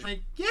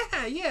Like,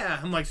 yeah.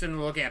 I'm like sitting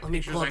there looking at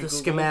pictures Pull on up the Google.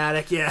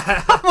 schematic,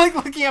 yeah. I'm like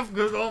looking up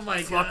Google. Oh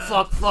my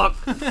god.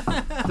 Fuck.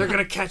 They're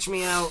gonna catch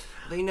me out.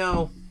 They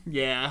know.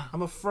 Yeah.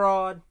 I'm a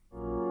fraud.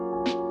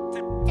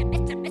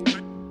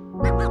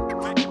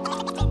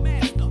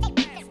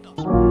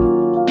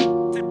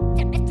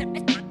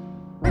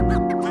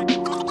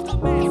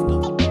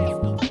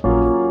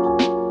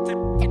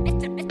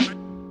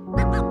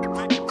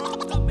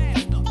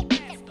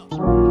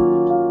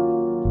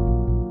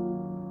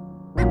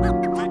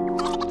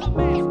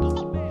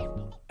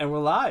 And we're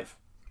live.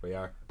 We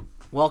are.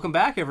 Welcome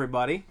back,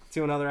 everybody,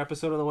 to another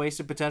episode of the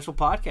Wasted Potential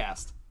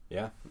podcast.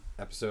 Yeah.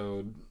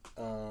 Episode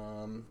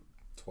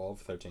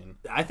 12, 13.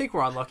 I think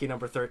we're on lucky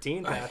number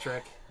 13,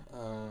 Patrick.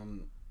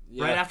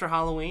 Yeah, Right after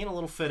Halloween, a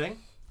little fitting.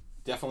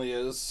 definitely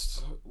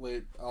is.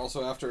 Late.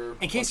 Also after.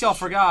 In case y'all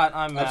forgot,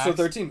 I'm Max. Episode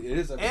 13. It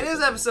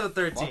is episode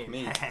 13. Fuck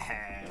me.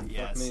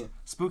 Yes. me.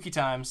 Spooky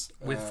times.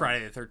 With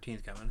Friday the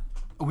 13th coming.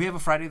 We have a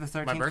Friday the My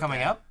 13th birthday.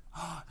 coming up.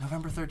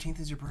 November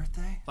 13th is your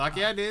birthday? Fuck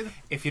yeah, dude.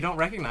 If you don't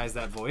recognize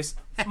that voice,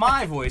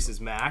 my voice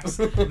is Max.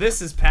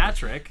 This is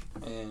Patrick.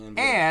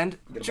 And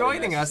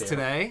joining us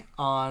today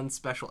on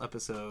special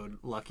episode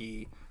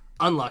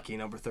Unlucky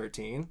number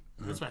 13.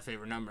 That's my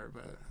favorite number,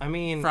 but I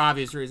mean, for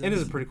obvious reasons. it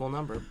is a pretty cool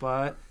number,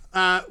 but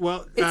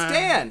well, it's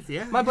Dan.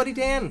 Yeah. My buddy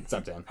Dan. What's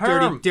up, Dan?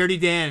 Herm. Dirty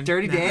Dan.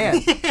 Dirty Dan.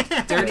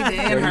 Dirty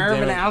Dan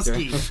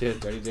Hermanowski.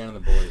 Dirty Dan and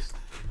the boys.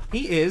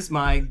 He is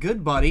my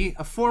good buddy,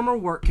 a former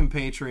work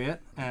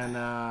compatriot,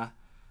 and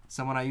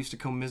someone I used to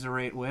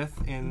commiserate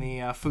with in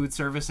the food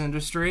service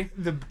industry.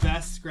 The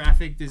best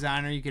graphic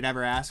designer you could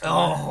ever ask for.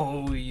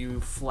 Oh,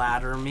 you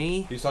flatter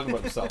me. He's talking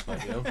about himself,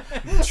 not you.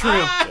 True.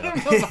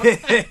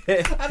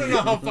 I don't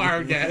know how far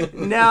I'll get.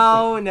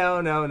 No.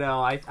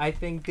 I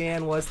think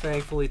Dan was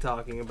thankfully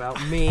talking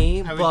about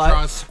me, I would draw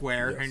but a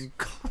square and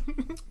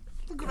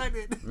look what I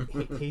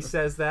did. he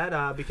says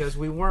that because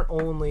we weren't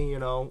only,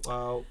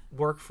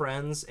 work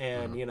friends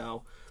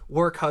and,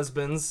 work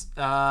husbands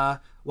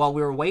while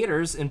we were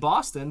waiters in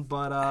Boston,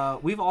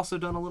 but we've also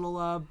done a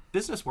little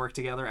business work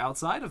together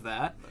outside of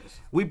that. Nice.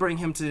 We bring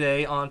him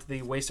today onto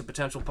the Wasted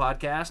Potential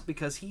podcast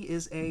because he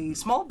is a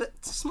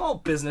small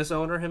business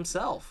owner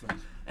himself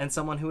and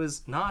someone who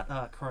is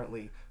not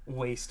currently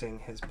wasting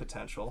his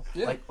potential.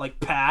 Yeah. Like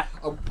Pat.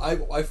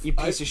 You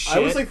piece of shit. I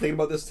was thinking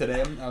about this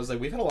today. I was like,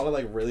 we've had a lot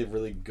of really,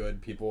 really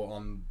good people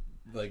on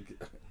the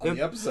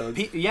episodes.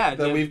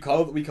 We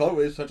call it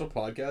Wasted Potential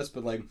Podcast,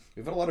 but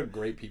we've had a lot of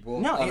great people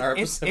on our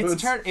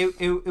episodes.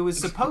 It was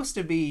supposed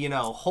to be,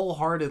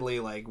 wholeheartedly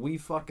we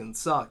fucking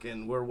suck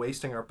and we're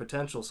wasting our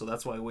potential, so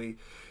that's why we,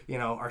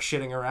 are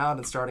shitting around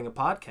and starting a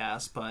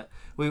podcast. But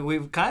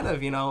we've kind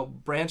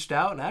of, branched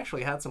out and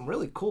actually had some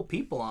really cool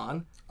people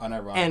on.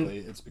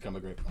 Unironically, it's become a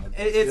great podcast.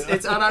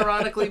 It's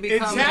unironically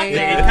become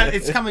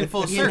it's coming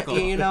full circle.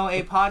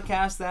 A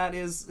podcast that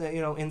is,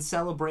 in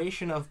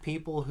celebration of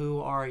people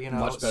who are,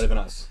 much better than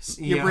us.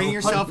 You bring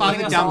yourself out of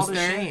the putting us all to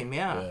dumpster. shame,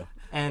 yeah.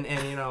 And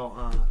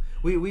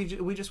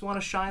we just want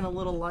to shine a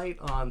little light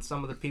on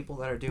some of the people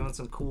that are doing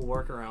some cool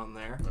work around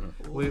there.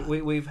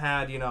 We've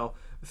had,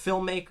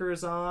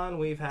 filmmakers on,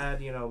 we've had,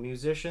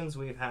 musicians,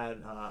 we've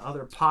had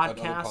other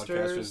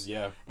podcasters,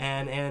 yeah.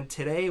 And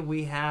today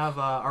we have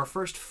our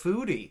first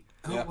foodie.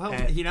 Yeah. Well,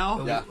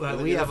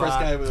 We have the first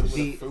guy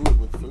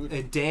with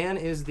food. Dan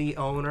is the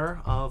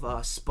owner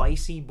of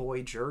Spicy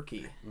Boy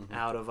Jerky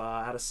out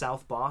of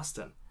South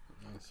Boston.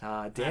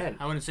 Dan.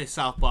 I wouldn't say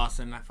South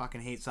Boston. I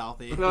fucking hate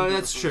Southie. No,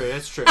 that's true.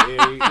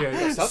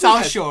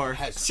 South Shore.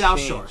 South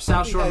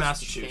Shore,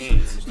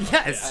 Massachusetts.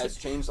 Yes. It has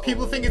changed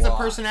People a think it's a lot.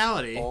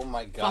 personality. Oh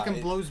my god.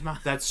 Fucking blows my...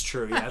 That's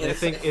true. Yeah, they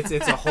think it's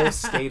a whole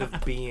state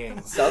of being.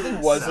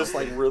 Southie was this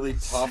really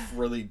tough,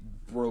 really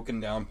broken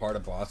down part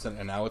of Boston,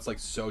 and now it's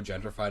so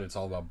gentrified. It's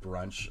all about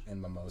brunch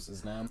and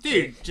mimosas now.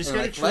 Dude, just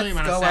go to Trillium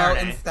on a Let's go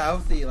Saturday. out in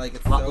Southie.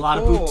 It's A lot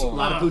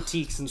of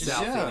boutiques in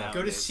Southie Yeah. now.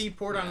 Go to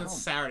Seaport on a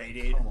Saturday,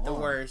 dude. The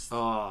worst.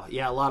 Oh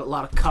yeah, a lot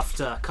of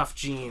cuffed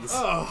jeans.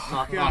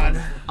 Oh,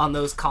 God. On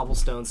those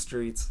cobblestone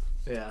streets.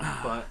 Yeah,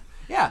 but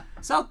yeah,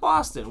 South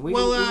Boston. We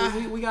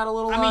got a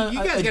little. I mean,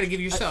 you guys got to give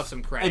yourself some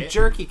a credit.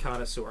 jerky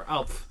connoisseur.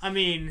 Oh, I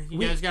mean, you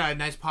guys got a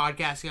nice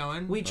podcast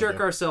going. we jerk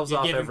ourselves You're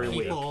off giving every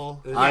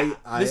people, week.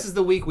 This is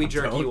the week we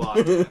jerk you off.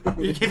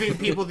 You're giving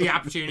people the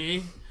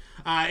opportunity.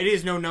 It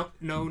is no nut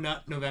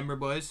November,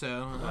 boys.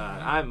 So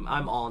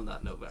I'm all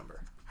nut November.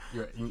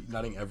 You're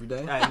nutting every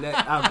day?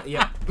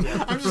 Yeah.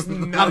 I'm just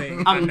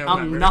nutting.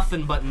 I'm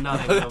nothing but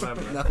nutting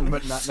November. Nothing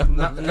but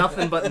nut.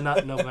 Nothing but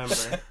nut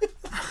November.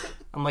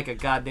 I'm like a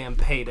goddamn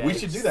payday. We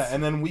should do that,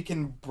 and then we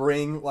can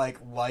bring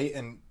light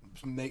and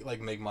make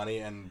money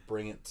and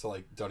bring it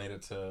to donate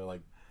it to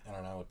I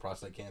don't know, with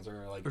prostate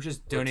cancer or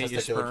just donate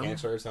your sperm.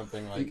 Cancer or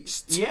something like.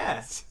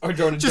 Yeah. Or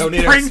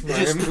donate our sperm.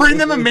 Just bring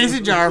them a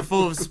mason jar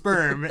full of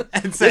sperm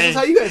and say, "This is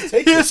how you guys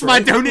take here's my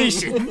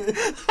donation."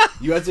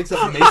 You guys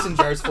accept mason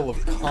jars full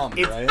of cum,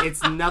 right?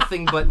 It's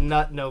nothing but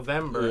Nut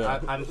November. Yeah.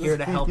 I'm here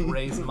to help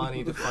raise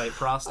money to fight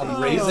prostate.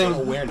 I'm raising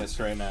awareness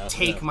right now.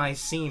 Take my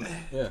semen.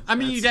 Yeah. I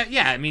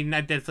mean,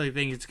 I definitely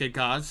think it's a good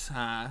cause.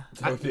 That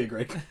would be a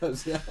great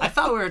cause. Yeah. I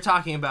thought we were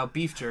talking about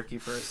beef jerky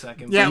for a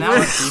second. Yeah.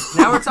 But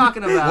now we're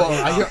talking about.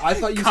 Well, I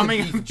thought you said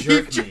beef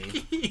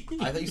jerky.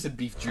 I thought you said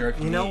beef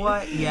jerky. You know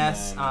what?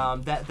 Yes.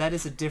 That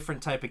is a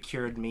different type of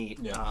cured meat.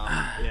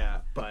 Yeah.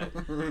 But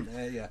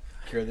yeah.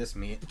 Cure this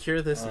meat.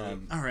 Cure this meat.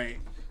 All right.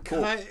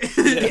 Cool.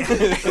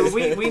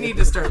 we need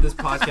to start this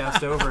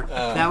podcast over.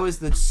 That was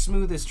the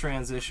smoothest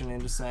transition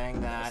into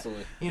saying that,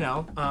 absolutely.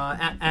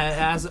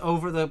 As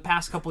over the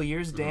past couple of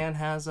years, Dan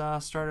has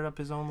started up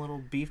his own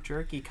little beef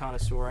jerky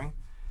connoisseuring.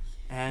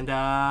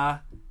 And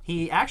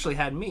he actually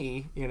had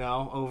me,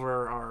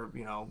 over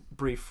our,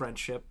 brief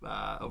friendship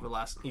over the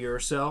last year or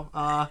so,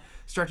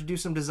 start to do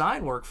some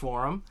design work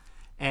for him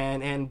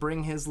and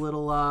bring his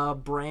little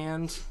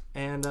brand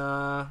and,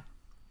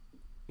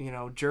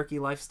 jerky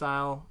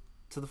lifestyle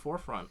to the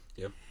forefront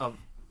of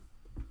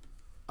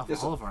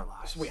all of our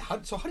lives. Wait, how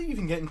do you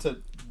even get into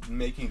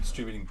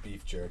distributing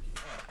beef jerky?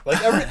 Like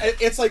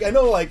it's like I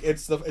know like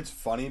it's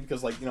funny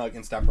because like like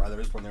in Step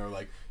Brothers when they were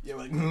like we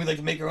like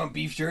to make our own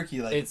beef jerky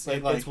it's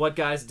what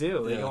guys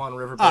do. They go on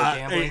riverboat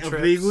gambling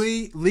trips.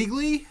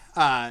 Legally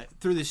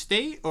through the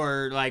state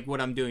or like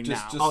what I'm doing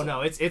now. Oh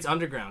no, it's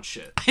underground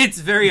shit. It's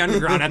very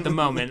underground at the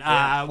moment.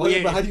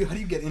 But how do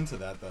you get into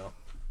that though?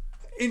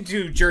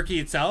 Into jerky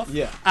itself?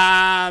 Yeah.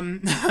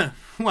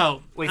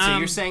 Well, wait. So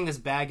you're saying this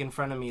bag in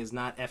front of me is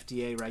not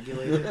FDA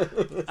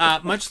regulated?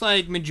 Much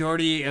like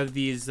majority of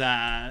these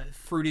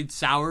fruited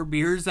sour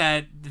beers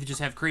that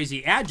just have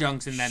crazy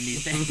adjuncts in them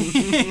these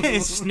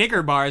days.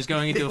 Snicker bars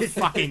going into a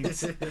fucking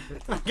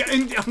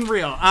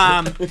unreal.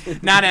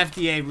 Not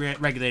FDA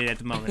regulated at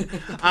the moment.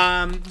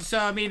 So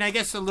I mean, I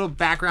guess a little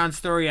background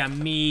story on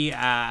me.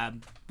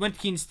 Went to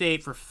Keene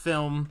State for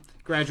film.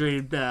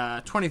 Graduated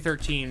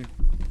 2013.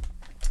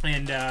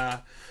 And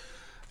I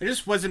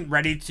just wasn't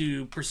ready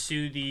to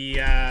pursue the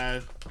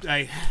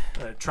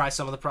try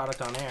some of the product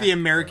on air. The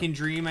American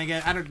dream, I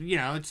guess. I don't,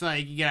 it's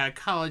like you get out of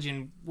college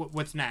and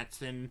what's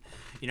next, and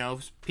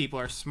people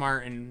are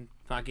smart and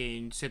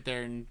fucking sit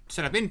there and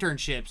set up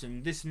internships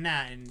and this and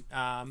that, and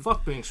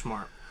fuck being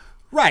smart.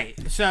 Right.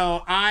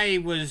 So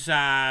I was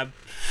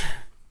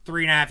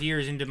 3.5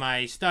 years into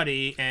my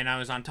study, and I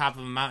was on top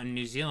of a mountain in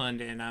New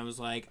Zealand, and I was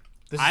like,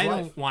 I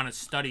don't want to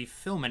study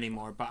film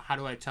anymore, but how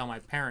do I tell my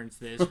parents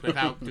this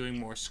without doing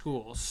more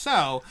school?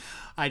 So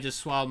I just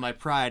swallowed my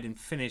pride and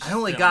finished. I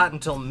only got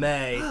until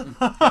May.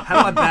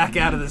 How do I back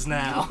out of this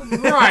now?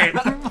 Right.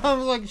 I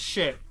was like,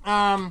 shit.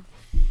 So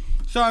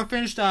I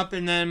finished up,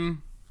 and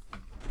then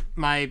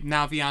my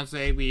now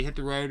fiance, we hit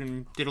the road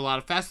and did a lot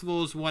of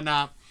festivals and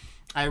whatnot.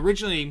 I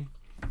originally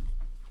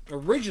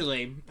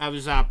I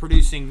was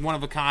producing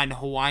one-of-a-kind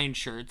Hawaiian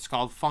shirts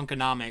called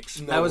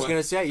Funkonomics. I was going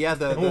to say,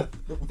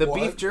 the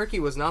beef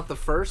jerky was not the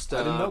first. I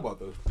didn't know about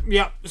those.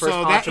 Yep.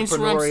 So that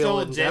Instagram still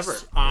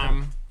exists.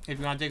 If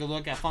you want to take a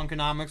look at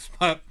Funkonomics.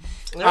 But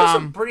there's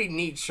some pretty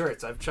neat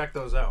shirts. I've checked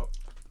those out.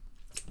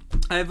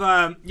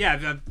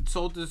 I've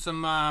sold to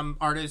some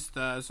artists,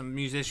 some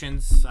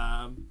musicians.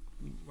 I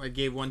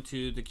gave one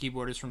to the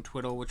keyboardist from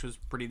Twiddle, which was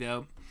pretty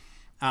dope.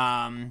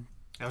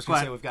 I was going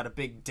to say, we've got a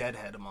big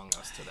deadhead among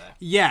us today.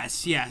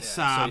 Yes. Yeah.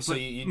 So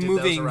you did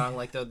those around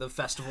like the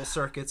festival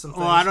circuits and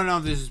things? Well, I don't know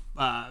if this is...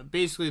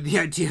 basically, the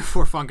idea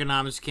for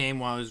Funkonomics came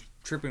while I was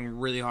tripping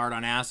really hard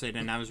on acid,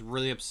 and I was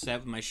really upset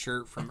with my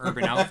shirt from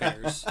Urban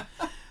Outfitters.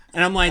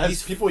 And I'm like...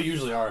 These people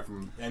usually are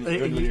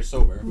when you're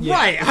sober. Yeah.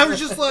 Right. I was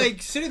just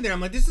like sitting there.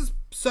 I'm like, this is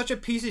such a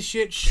piece of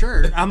shit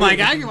shirt. I'm like,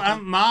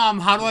 Mom,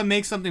 how do I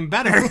make something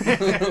better?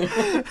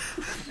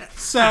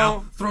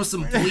 So throw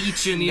some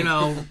bleach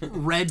and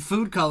red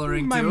food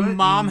coloring to it. My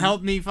mom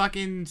helped me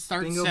fucking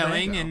start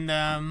sewing, and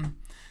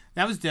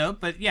that was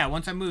dope. But yeah,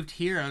 once I moved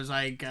here, I was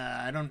like,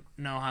 I don't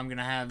know how I'm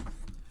gonna have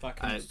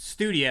fucking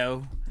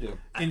studio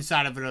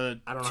inside of a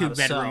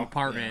 2-bedroom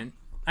apartment.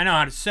 Yeah. I know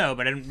how to sew,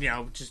 but I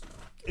don't. Just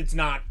it's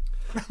not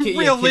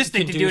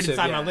realistic to do it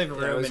inside my living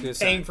room. And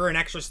paying for an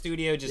extra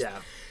studio just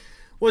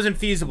wasn't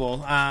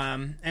feasible.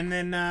 And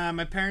then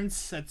my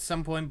parents at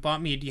some point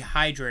bought me a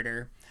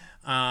dehydrator.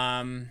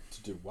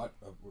 To do what?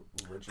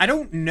 I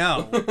don't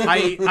know.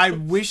 I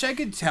wish I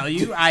could tell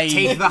you.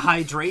 Take the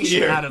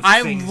hydration out of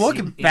things. I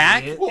look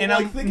back and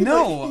I'm thinking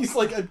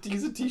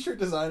he's a t-shirt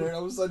designer, and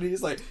all of a sudden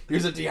he's like,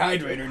 here's a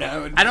dehydrator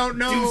now, and I don't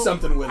know. Do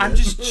something with it. I'm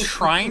just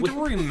trying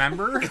to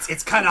remember.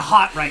 It's kind of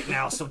hot right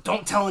now, so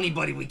don't tell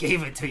anybody we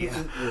gave it to you.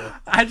 Yeah.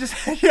 I just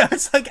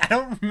it's like I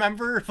don't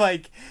remember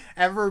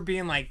ever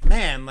being like,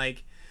 man,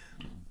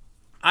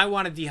 I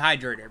want a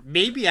dehydrator.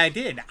 Maybe I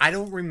did. I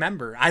don't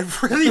remember. I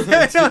really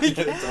don't.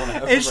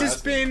 It's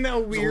just been a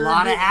weird... There's a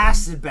lot of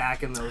acid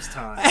back in those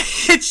times.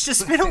 It's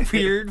just been a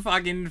weird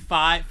fucking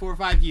 4 or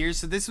 5 years.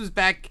 So this was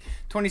back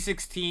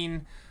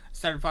 2016.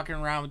 started fucking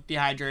around with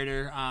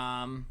Dehydrator.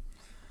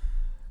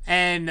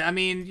 And I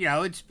mean, you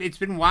know, it's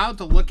been wild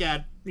to look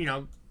at. You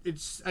know,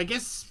 it's, I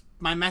guess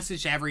my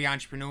message to every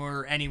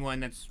entrepreneur,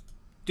 anyone that's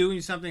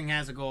doing something,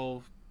 has a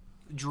goal,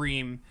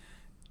 dream,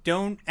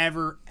 don't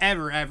ever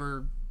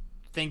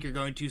think you're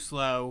going too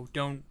slow.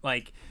 Don't,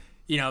 like,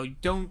 you know,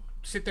 don't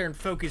sit there and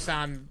focus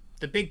on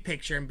the big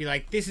picture and be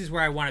like, this is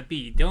where I want to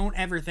be. Don't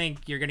ever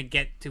think you're going to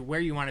get to where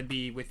you want to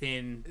be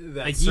within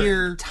a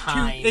year. You're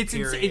going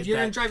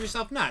to drive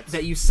yourself nuts.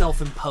 That you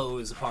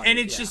self-impose upon. And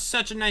it's just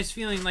such a nice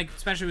feeling, like,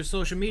 especially with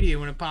social media,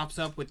 when it pops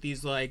up with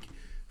these, like,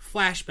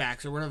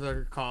 flashbacks or whatever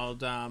they're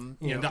called,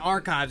 you know, the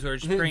archives, where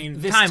it's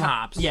bringing time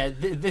hops. Yeah,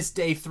 this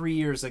day 3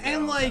 years ago.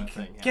 And, like,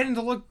 kind of thing, getting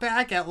to look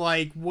back at,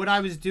 like, what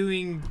I was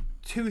doing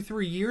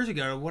 2-3 years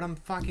ago to what I'm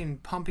fucking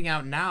pumping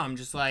out now. I'm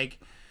just like,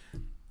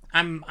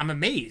 I'm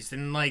amazed,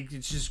 and like,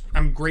 it's just,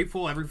 I'm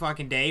grateful every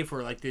fucking day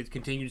for like the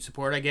continued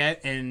support I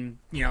get. And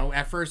you know,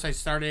 at first I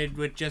started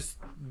with just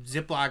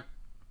Ziploc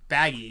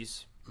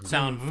baggies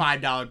selling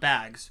 $5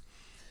 bags.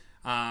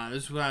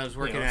 This is what I was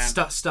working at.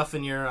 Stuff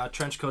in your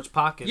trench coat's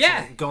pockets.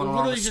 Yeah, going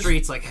along the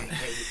streets like,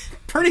 hey,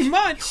 pretty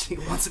much. You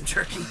want some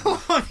jerky?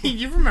 I mean,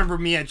 you remember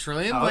me at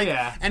Trillium? Oh, like,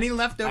 yeah. Any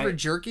leftover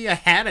jerky I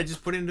had, I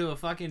just put into a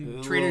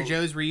fucking Trader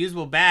Joe's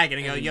reusable bag,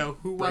 and I go, "Yo,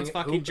 who wants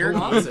fucking jerky?"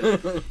 Who wants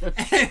it?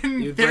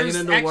 And you bring it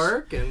into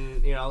work,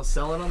 and you know,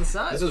 sell it on the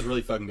side. This is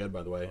really fucking good,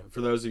 by the way.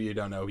 For those of you who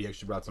don't know, he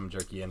actually brought some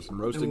jerky in, some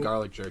roasted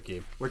garlic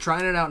jerky. We're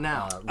trying it out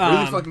now.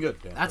 Really fucking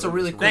good. Dan. That's a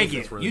really cool. Thank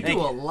you. You do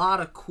a lot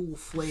of cool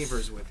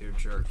flavors with your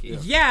jerky.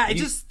 Yeah,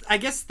 I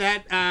guess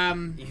that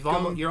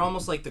you're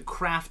almost like the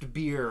craft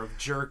beer of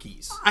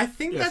jerkies. I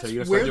think that's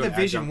where the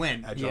vision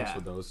went. Adjuncts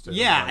with those too.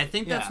 Yeah, I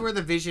think that's where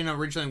the vision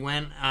originally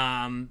went.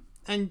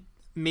 And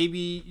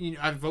maybe, you know,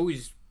 I've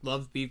always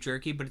loved beef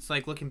jerky, but it's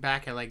like looking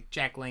back at like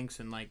Jack Link's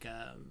and like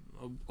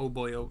oh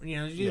boy, you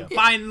know, you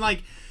find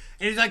like,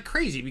 and it's like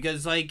crazy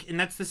because like, and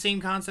that's the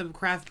same concept of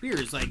craft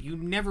beers. Like, you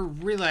never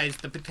realize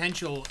the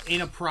potential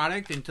in a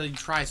product until you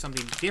try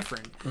something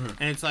different.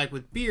 And it's like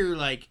with beer,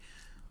 like,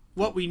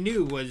 what we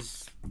knew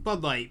was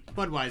Bud Light,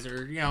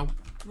 Budweiser, you know,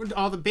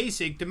 all the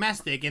basic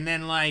domestic, and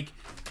then like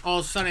all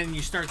of a sudden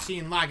you start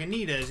seeing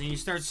Lagunitas, and you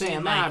start seeing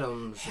Sam like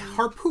Adams,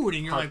 Harpoon,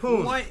 and you're like,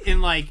 what?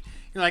 And like,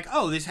 you're like,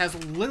 oh, this has a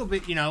little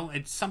bit, you know,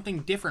 it's something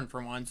different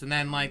for once. And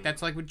then like,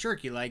 that's like with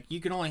jerky, like you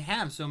can only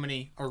have so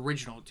many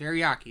original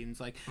teriyaki, and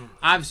it's like,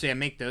 obviously I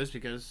make those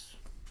because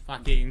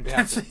fucking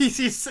that's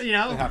easy, you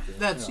know.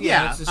 That's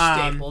it's the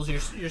staples.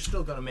 You're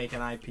still gonna make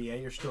an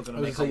IPA. You're still gonna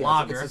make a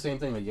lager. It's the same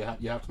thing. Like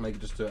you have to make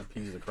it just to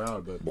appease the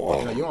crowd, but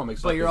you know, you want to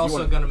make. But you're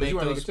also gonna make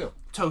those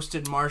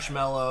toasted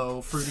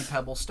marshmallow fruity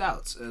pebble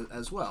stouts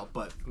as well.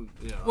 But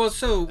you know, well,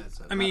 so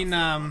I mean,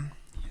 I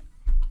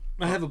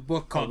have a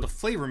book called The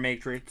Flavor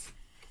Matrix,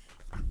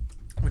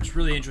 which is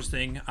really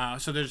interesting.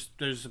 So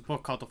there's a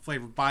book called The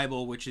Flavor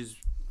Bible, which is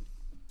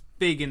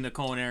big in the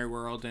culinary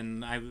world,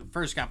 and I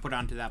first got put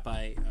onto that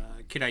by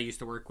a kid I used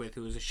to work with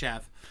who was a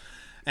chef.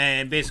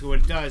 And basically what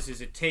it does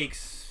is it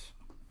takes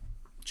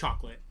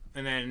chocolate,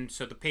 and then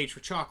so the page for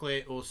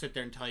chocolate will sit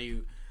there and tell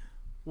you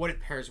what it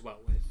pairs well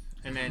with,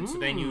 and then so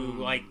then you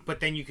like,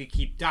 but then you could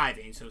keep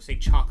diving. So say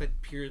chocolate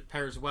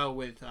pairs well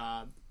with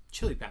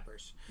chili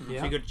peppers. So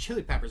you go to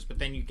chili peppers, but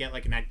then you get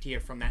like an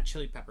idea from that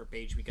chili pepper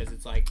page because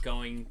it's like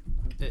going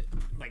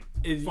like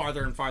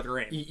farther and farther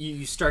in.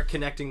 You start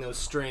connecting those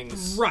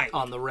strings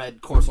on the red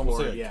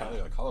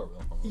corkboard. Color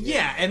wheel.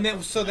 Yeah, and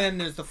then so then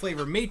there's the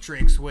Flavor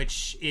Matrix,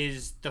 which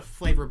is the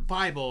Flavor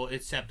Bible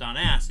except on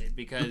acid,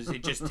 because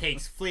it just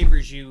takes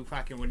flavors you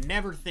fucking would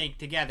never think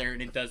together,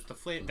 and it does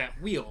that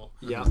wheel.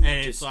 Yeah, and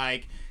it's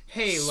like,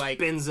 hey, like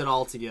spins it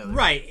all together.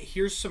 Right.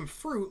 Here's some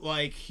fruit.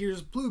 Like,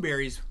 here's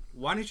blueberries.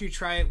 Why don't you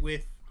try it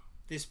with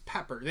this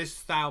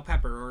style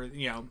pepper, or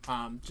you know,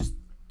 just,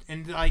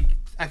 and like,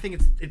 I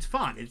think it's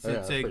fun. It's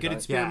a good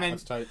experiment. Yeah,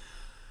 that's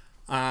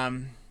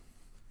tight.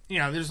 You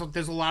know,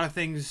 there's a lot of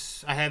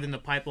things I have in the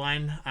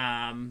pipeline,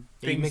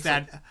 things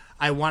that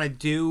I want to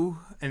do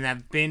and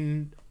I've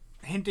been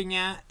hinting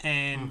at,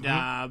 and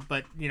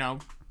but you know,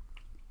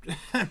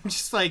 I'm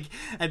just like,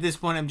 at this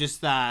point I'm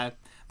just I'm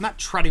not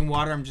treading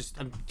water. I'm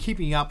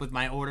keeping up with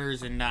my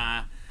orders, and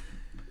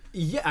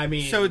yeah, I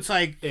mean, so it's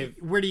like,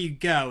 where do you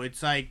go?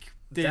 It's like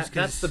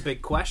that's the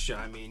big question.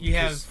 I mean,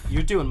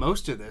 you're doing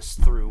most of this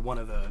through one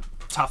of the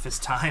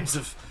toughest times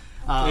of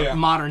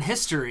modern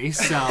history,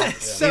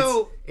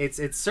 so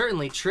it's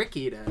certainly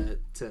tricky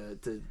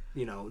to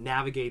you know,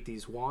 navigate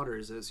these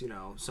waters as, you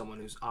know, someone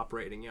who's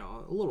operating, you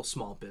know, a little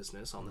small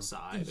business on the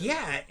side.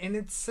 Yeah, and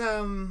it's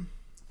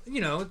you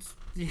know, it's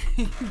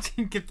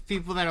you get the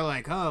people that are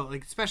like, oh,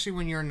 like, especially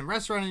when you're in the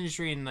restaurant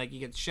industry, and like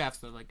you get the chefs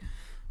that are like,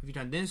 have you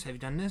done this? Have you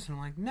done this? And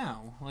I'm like,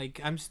 no. Like,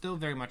 I'm still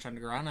very much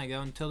underground. I go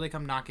until they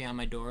come knocking on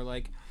my door,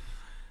 like,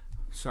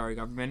 sorry,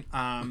 government.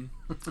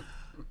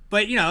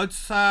 But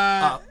it's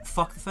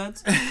fuck the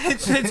feds.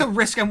 it's a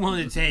risk I'm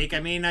willing to take. I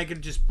mean, I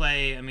could just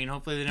play. I mean,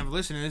 hopefully they never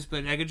listen to this,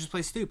 but I could just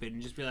play stupid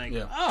and just be like,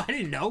 "Oh, I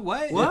didn't know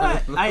what."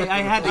 I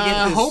had to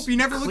get this. Hope you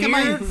never look at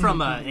my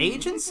from an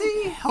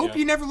agency. Hope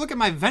you never look at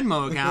my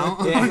Venmo account.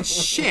 Oh,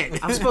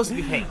 shit! I'm supposed to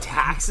be paying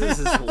taxes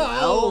as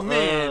well. Oh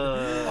man!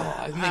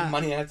 I make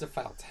money. I have to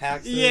file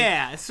taxes.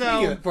 Yeah.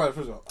 So first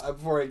of all,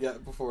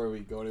 before we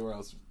go anywhere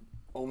else,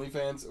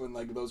 OnlyFans, when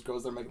like those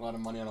girls that are making a lot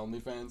of money on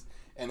OnlyFans.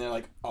 And they're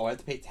like, "Oh, I have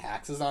to pay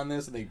taxes on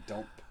this," and they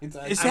don't pay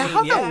taxes. Is that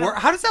how that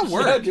works? How does that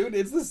work? Yeah, dude,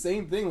 it's the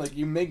same thing. Like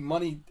you make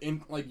money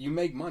you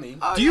make money.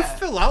 Do you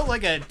fill out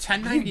like a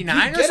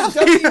 1099 or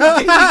something? You get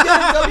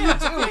a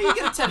W-2. You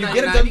get a 1099. You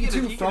get a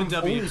W-2 from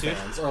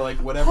OnlyFans or like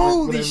whatever.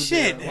 Holy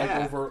shit!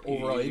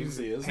 Overall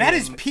agency is. That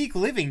is peak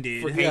living,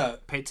 dude.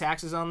 Pay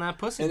taxes on that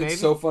pussy, and baby.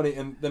 It's so funny,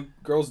 and then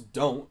girls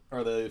don't,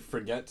 or they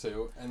forget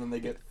to, and then they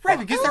get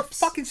because they're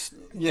fucking.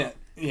 Yeah.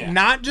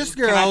 Not just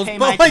girls,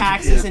 but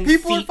like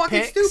people are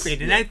fucking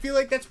stupid, and I feel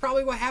like that's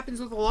probably what happens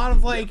with a lot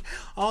of like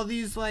all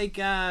these like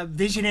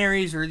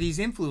visionaries or these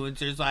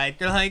influencers. Like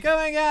they're like, "Oh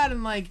my god,"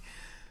 and like,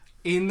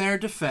 in their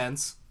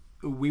defense,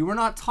 we were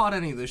not taught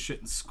any of this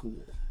shit in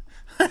school.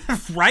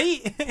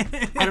 Right?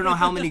 I don't know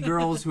how many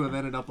girls who have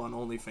ended up on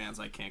OnlyFans.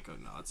 I can't go.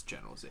 No, it's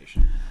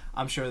generalization.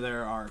 I'm sure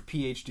there are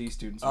PhD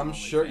students. I'm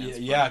sure.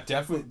 Yeah,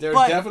 definitely. There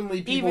are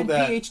definitely people even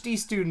that PhD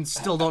students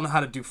still don't know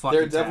how to do fucking.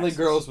 There are definitely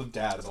taxes. girls with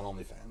dads on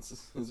OnlyFans.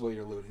 Is what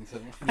you're alluding to.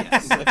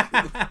 Yes.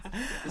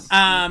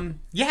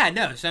 Yeah.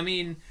 No. So I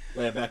mean.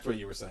 Back to what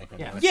you were saying.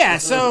 Yeah. Yeah.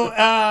 So,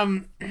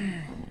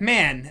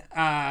 man.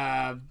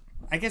 I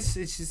guess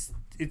it's just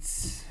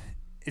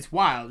it's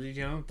wild.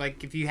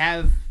 Like if you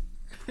have.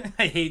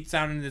 I hate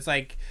sounding this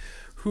like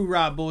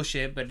hoorah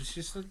bullshit, but it's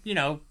just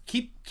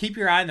keep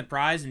your eye on the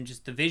prize and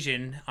just the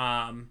vision,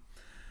 and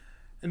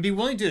be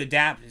willing to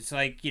adapt. It's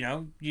like you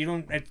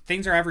don't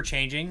things are ever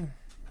changing,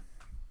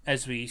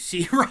 as we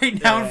see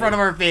right now in front of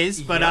our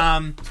face. But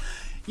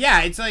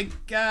it's like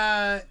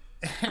I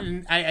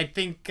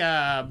think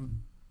the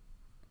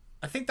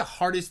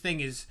hardest thing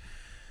is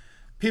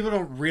people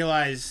don't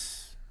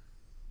realize,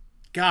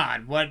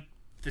 God, what.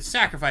 The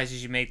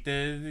sacrifices you make,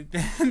 the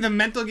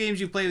mental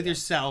games you play with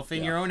yourself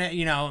and your own,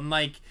 and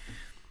like,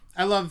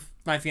 I love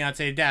my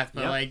fiance to death,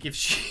 but like, if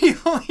she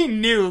only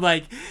knew,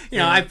 like,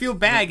 I feel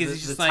bad because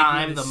it's just the like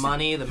time, the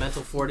money, the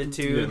mental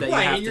fortitude that you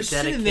have to dedicate. You're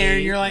sitting there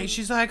and you're like,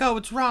 she's like, "Oh,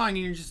 what's wrong?" And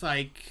you're just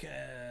like,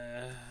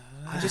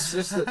 just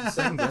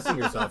second guessing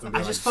yourself. And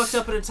I just fucked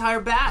up an entire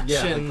batch,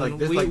 and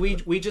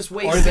we just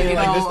wasted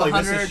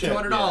 $100,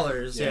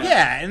 $200.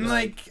 Yeah, and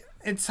like,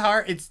 it's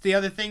hard. It's the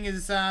other thing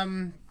is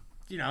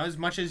as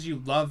much as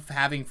you love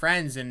having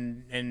friends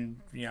and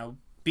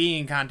being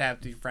in contact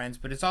with your friends,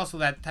 but it's also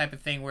that type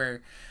of thing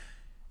where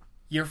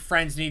your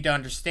friends need to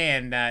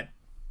understand that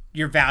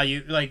your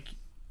value, like,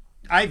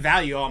 I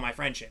value all my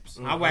friendships.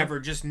 Mm-hmm. However,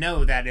 just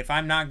know that if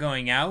I'm not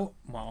going out,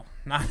 well,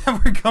 not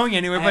that we're going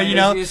anywhere, but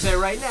you say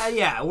right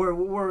now,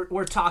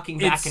 we're talking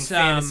back in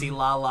fantasy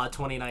la la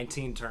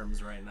 2019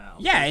 terms right now.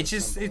 Yeah, it's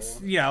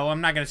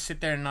I'm not gonna sit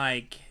there and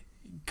like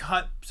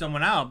cut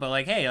someone out, but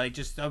like, hey, like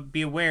just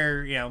be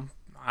aware,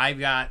 I've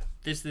got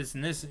this,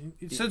 and this.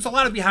 So it's a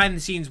lot of behind the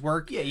scenes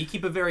work. Yeah, you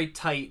keep a very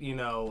tight,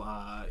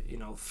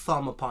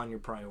 thumb upon your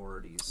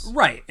priorities.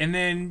 Right, and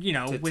then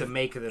to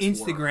make this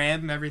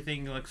Instagram, work.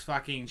 Everything looks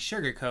fucking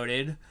sugar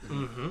coated.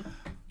 Mm-hmm.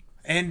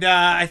 And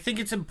I think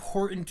it's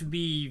important to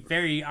be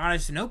very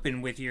honest and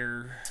open with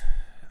your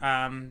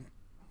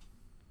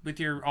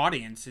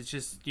audience. It's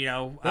just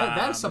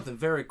that is something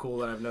very cool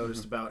that I've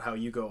noticed about how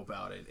you go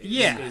about it.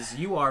 Is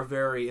you are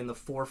very in the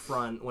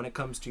forefront when it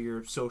comes to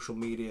your social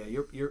media.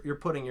 You're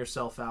putting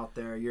yourself out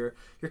there. You're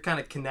kind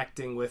of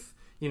connecting with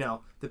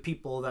the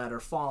people that are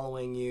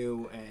following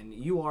you, and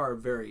you are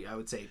very, I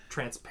would say,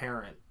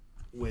 transparent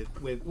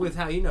with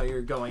how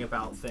you're going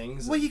about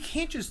things. Well, you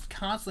can't just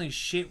constantly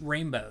shit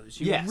rainbows.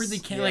 You really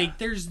can't. Yeah. Like,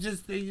 there's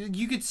just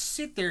you could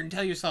sit there and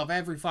tell yourself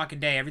every fucking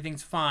day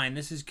everything's fine.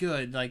 This is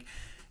good. Like.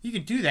 You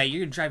can do that.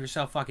 You're gonna drive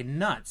yourself fucking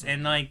nuts.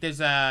 And like,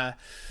 there's I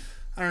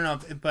don't know,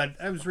 but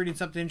I was reading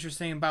something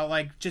interesting about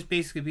like just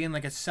basically being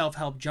like a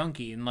self-help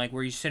junkie, and like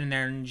where you're sitting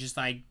there and just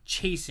like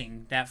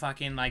chasing that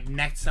fucking like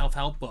next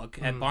self-help book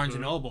at Barnes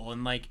and Noble,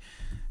 and like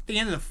at the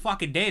end of the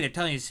fucking day they're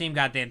telling you the same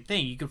goddamn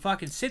thing. You can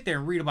fucking sit there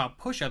and read about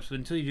push-ups, but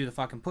until you do the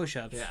fucking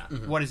push-ups,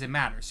 what does it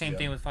matter? Same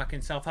thing with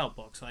fucking self-help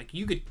books. Like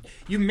you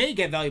may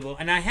get valuable,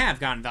 and I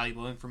have gotten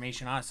valuable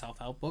information on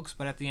self-help books,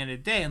 but at the end of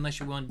the day, unless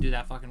you're willing to do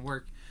that fucking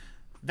work.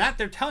 That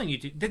they're telling you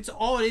to. That's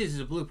all it is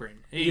a blueprint.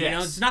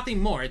 It's nothing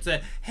more. It's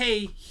a,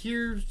 hey,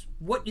 here's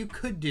what you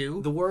could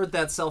do. The word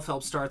that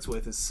self-help starts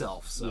with is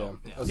self. So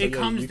it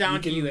comes down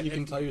to you. You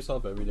can tell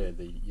yourself every day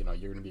that you're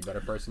going to be a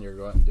better person. You're going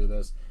to go out and do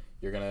this.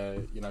 You're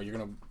going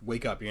to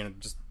wake up. You're going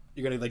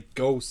to like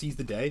go seize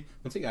the day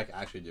until you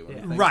actually do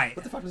anything. Right.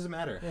 What the fuck does it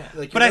matter? Yeah.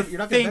 Like, you're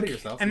not going to better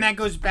yourself. And that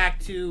goes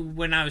back to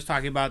when I was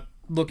talking about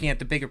looking at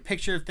the bigger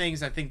picture of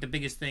things. I think the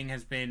biggest thing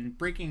has been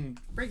breaking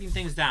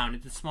things down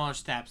into smaller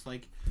steps.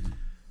 Like,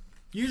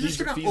 you're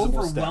just going to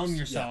overwhelm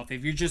yourself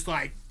if you're just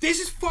like, this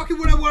is fucking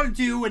what I want to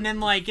do. And then,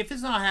 like, if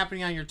it's not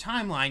happening on your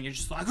timeline, you're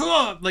just like,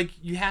 oh, like,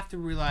 you have to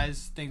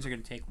realize things are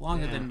going to take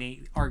longer than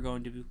they are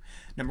going to.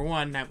 Number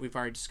one, that we've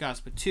already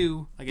discussed. But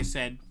two, like I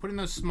said, putting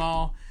those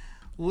small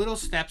little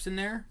steps in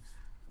there.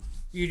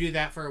 You do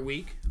that for a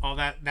week. All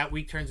that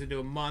week turns into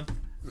a month.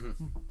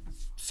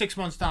 6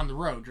 months down the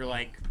road, you're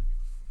like,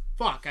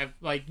 fuck,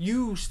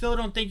 you still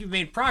don't think you've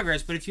made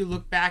progress, but if you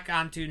look back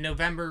onto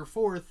November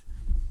 4th,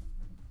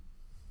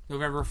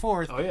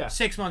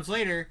 6 months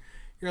later,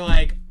 you're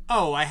like,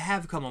 oh, I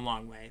have come a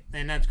long way.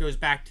 And that goes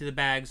back to the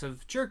bags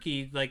of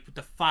jerky, like with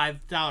the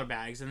 $5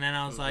 bags. And then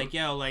I was like,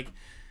 yo, like,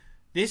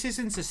 this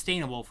isn't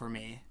sustainable for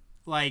me.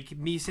 Like,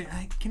 me saying,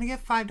 can I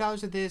get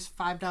 $5 of this,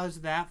 $5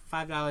 of that,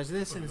 $5 of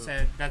this? And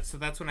said,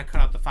 that's when I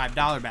cut out the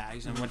 $5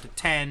 bags and went to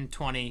 10,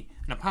 20,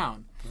 and a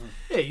pound.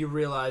 Yeah, you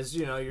realize,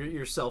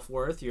 your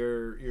self-worth,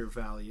 your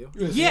value.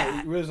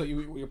 Yeah. You realize that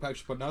you're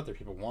actually putting out there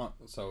people want,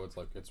 so it's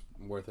like, it's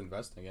worth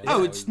investing in.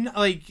 Oh, it's not,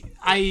 like,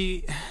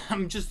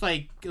 I'm just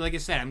like I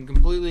said, I'm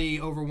completely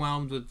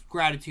overwhelmed with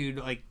gratitude,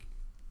 like,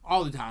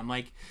 all the time.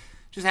 Like,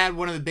 just had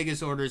one of the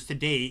biggest orders to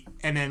date,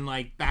 and then,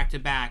 like,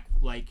 back-to-back,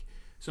 like,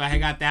 so I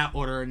got that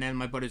order, and then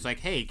my buddy's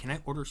like, hey, can I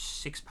order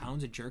 6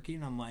 pounds of jerky?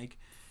 And I'm like,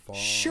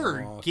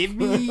 sure, give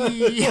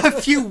me a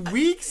few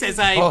weeks as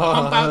I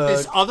pump out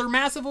this other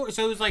massive order.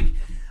 So it was like,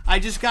 I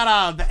just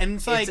got and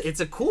it's like...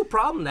 It's a cool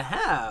problem to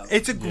have.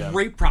 It's a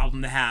great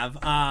problem to have.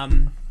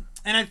 And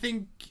I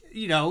think,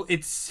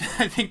 it's,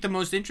 I think the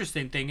most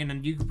interesting thing,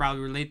 and you could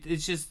probably relate,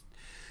 it's just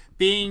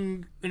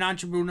being an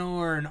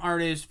entrepreneur, an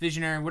artist,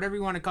 visionary, whatever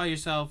you want to call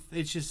yourself,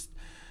 it's just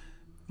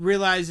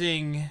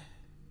realizing...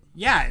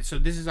 Yeah, so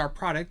this is our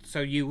product, so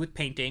you with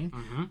painting.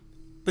 Mm-hmm.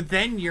 But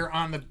then you're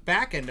on the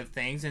back end of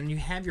things, and you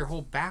have your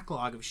whole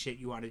backlog of shit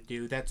you want to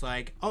do that's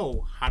like,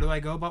 oh, how do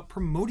I go about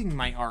promoting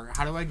my art?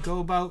 How do I go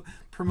about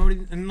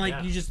promoting... And,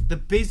 like, you just... The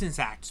business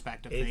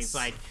aspect of things.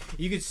 Like,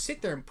 you could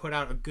sit there and put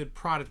out a good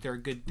product or a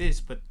good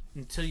this, but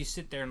until you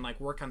sit there and, like,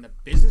 work on the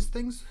business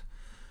things,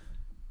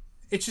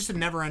 it's just a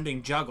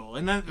never-ending juggle.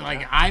 And then,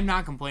 like, I'm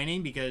not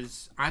complaining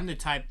because I'm the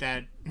type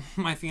that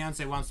my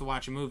fiance wants to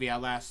watch a movie. I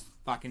last...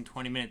 fucking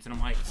 20 minutes, and I'm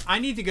like, I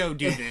need to go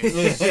do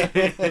this.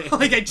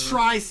 Like, I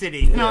try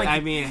sitting.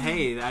 Like,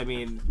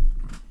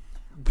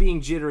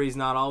 being jittery is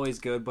not always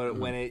good, but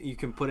when you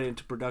can put it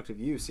into productive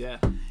use,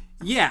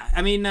 Yeah,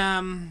 I mean,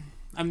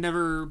 I've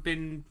never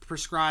been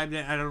prescribed.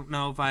 I don't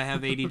know if I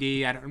have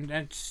ADD.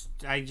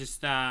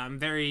 I'm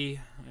very...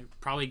 I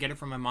probably get it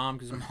from my mom,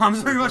 because my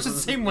mom's very much the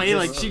same way.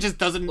 Like, she just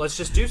doesn't... Let's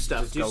just do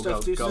stuff. Do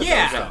stuff.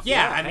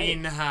 Yeah. I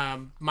mean,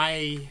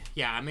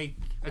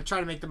 I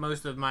try to make the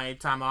most of my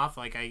time off.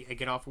 Like, I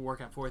get off of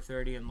work at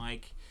 4:30, and,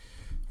 like,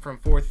 from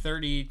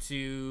 4:30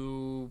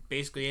 to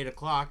basically 8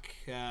 o'clock.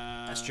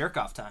 That's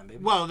jerk-off time,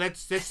 baby. Well,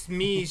 that's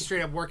me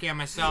straight up working on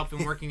myself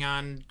and working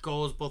on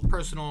goals, both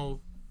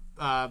personal,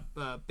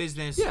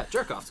 business. Yeah,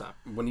 jerk-off time.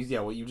 What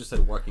you just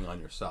said, working on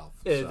yourself.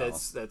 So.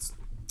 That's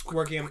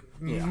working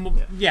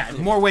on...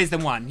 more ways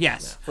than one,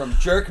 yes. Yeah. From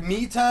jerk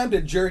me time to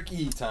jerk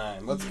e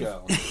time. Let's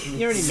go.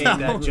 You already made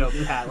that joke,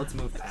 Pat. Let's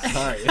move past.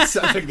 Sorry, it's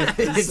such a good...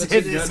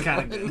 It is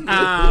kind of good.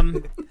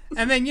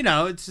 And then,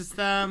 it's just...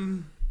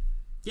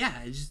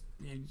 it's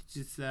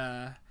just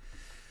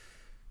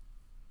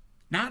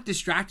not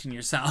distracting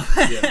yourself.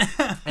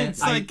 Yeah. It's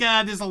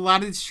there's a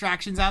lot of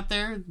distractions out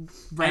there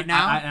right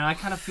now. I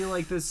kind of feel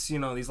like this,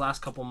 these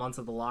last couple months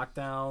of the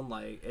lockdown,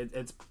 like,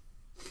 it's...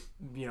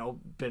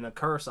 been a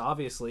curse,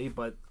 obviously,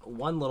 but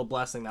one little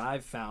blessing that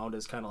I've found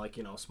is kind of like,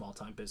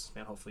 small-time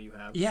businessman, hopefully you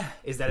have,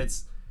 is that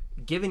it's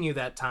given you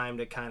that time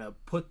to kind of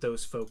put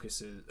those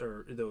focuses,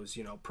 or those,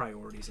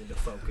 priorities into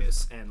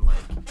focus, and, like,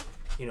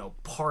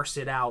 parse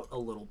it out a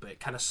little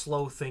bit, kind of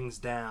slow things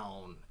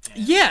down.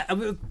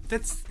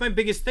 That's my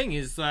biggest thing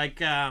is,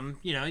 like, everyone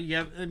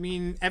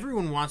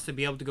wants to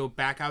be able to go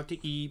back out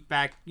to eat,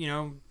 back,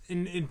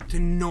 into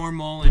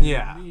normal,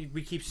 and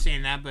we keep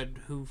saying that, but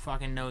who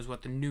fucking knows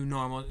what the new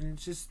normal is?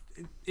 It's just,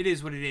 it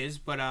is what it is,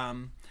 but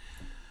I'm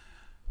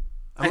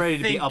ready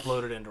to be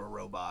uploaded into a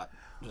robot.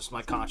 Just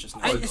my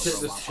consciousness.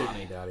 Just shit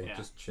me, Daddy. Yeah.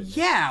 Just shit me.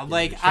 Yeah,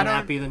 like, I don't...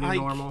 That be the new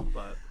normal,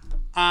 but...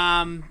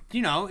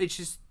 it's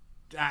just...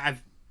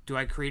 do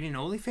I create an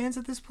OnlyFans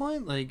at this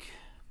point? Like...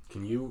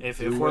 Can you... If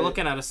we're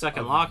looking at a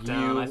second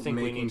lockdown, I think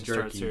we need to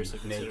start seriously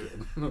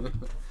considering...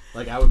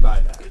 Like, I would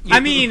buy that. I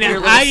mean, your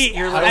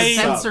little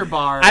sensor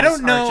bars I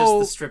don't know, are just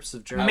the strips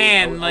of jerky.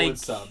 Man,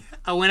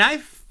 when I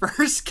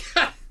first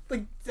got...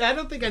 Like, I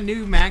don't think I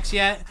knew Max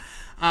yet.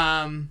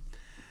 And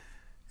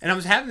I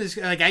was having this...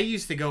 Like, I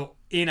used to go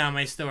in on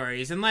my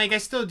stories, and, like, I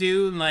still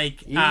do, and,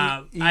 like,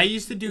 I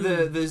used to do...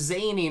 The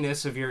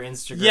zaniness of your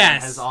Instagram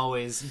has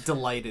always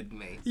delighted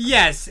me.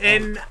 Yes,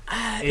 and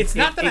it's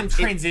not that I'm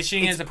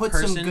transitioning as a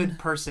person. Put some good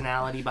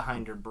personality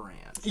behind your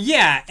brand.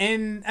 Yeah,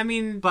 and, I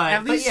mean,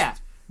 at least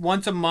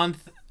once a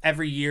month,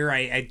 every year,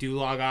 I do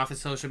log off of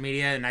social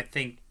media, and I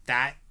think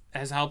that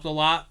has helped a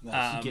lot.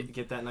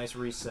 Get that nice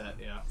reset.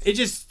 Yeah. It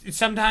just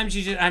sometimes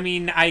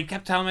I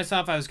kept telling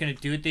myself I was going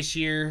to do it this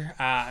year.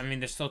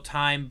 There's still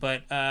time,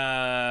 but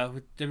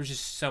there was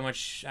just so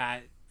much.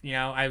 I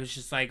was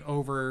just like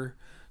over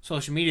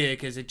social media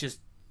because it just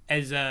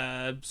as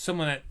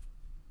someone that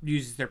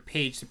uses their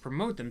page to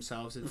promote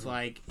themselves, it's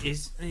like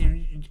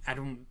I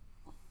don't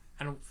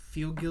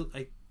feel guilt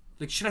like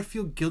should I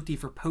feel guilty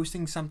for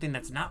posting something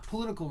that's not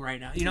political right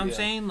now? You know what I'm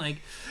saying? Like,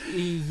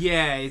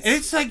 yeah,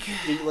 it's like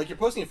you're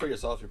posting it for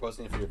yourself. You're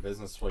posting it for your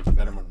business, for like the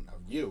betterment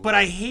of you. But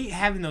I hate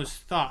having those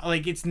thoughts.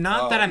 Like, it's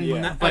not that I'm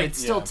not, but it's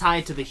still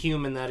tied to the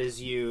human that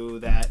is you,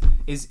 that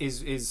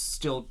is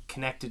still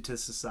connected to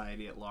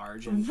society at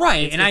large. And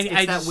right, it's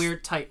that just,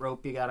 weird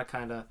tightrope you gotta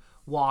kind of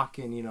walk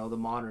in. The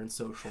modern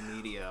social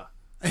media.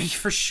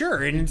 For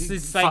sure, and it's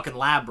like fucking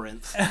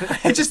labyrinth.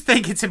 I just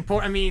think it's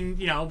important.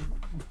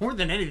 More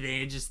than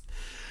anything,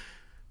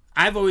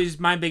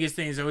 my biggest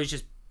thing is always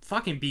just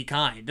fucking be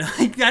kind.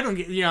 Like, I don't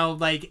get,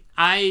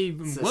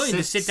 I'm willing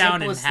to sit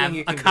down and have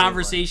a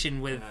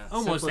conversation with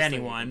almost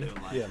anyone.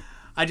 Yeah.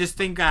 I just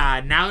think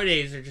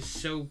nowadays they're just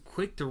so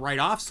quick to write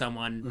off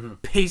someone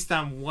based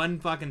on one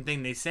fucking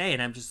thing they say,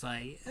 and I'm just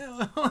like,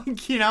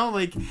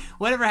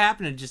 whatever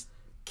happened to just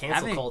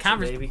cancel culture,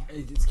 baby.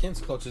 It's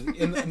cancel culture,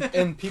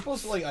 and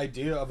people's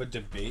idea of a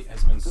debate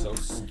has been so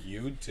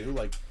skewed too.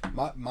 Like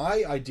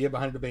my idea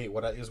behind a debate,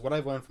 what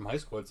I've learned from high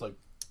school. It's like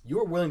you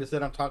are willing to sit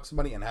down and talk to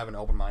somebody and have an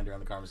open mind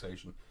around the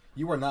conversation.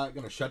 You are not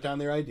going to shut down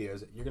their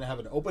ideas. You're going to have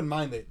an open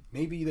mind that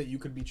maybe that you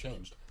could be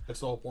changed. That's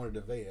the whole point of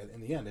debate.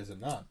 In the end, is it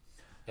not?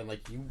 And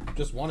you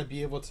just want to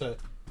be able to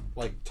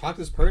talk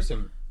to this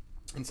person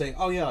and say,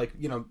 oh yeah,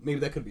 maybe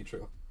that could be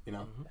true.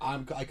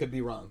 I could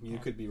be wrong. You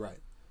could be right.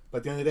 But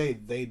at the end of the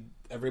day,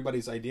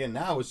 everybody's idea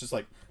now is just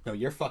no,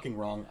 you're fucking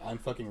wrong. I'm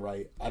fucking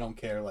right. I don't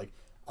care.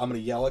 I'm gonna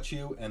yell at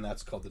you, and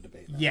that's called the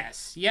debate now.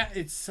 Yes. Yeah.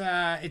 It's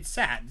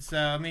sad.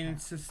 So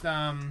it's just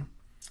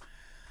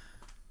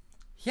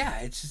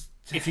it's just.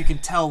 If you can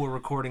tell, we're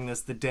recording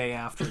this the day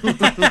after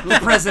the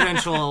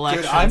presidential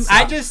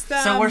election. Dude,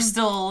 so we're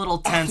still a little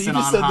tense and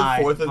on high.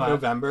 You just said the 4th of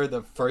November.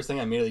 The first thing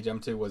I immediately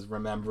jumped to was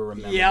remember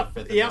the 5th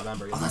of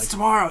November. Oh, that's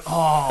tomorrow.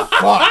 Oh,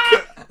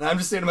 fuck. And I'm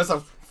just saying to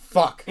myself,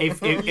 fuck. If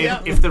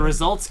the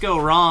results go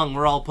wrong,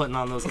 we're all putting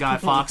on those Guy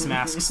Fawkes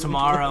masks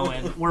tomorrow,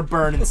 and we're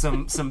burning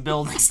some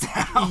buildings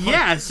down.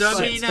 Yeah, so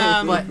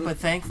but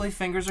thankfully,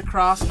 fingers are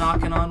crossed,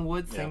 knocking on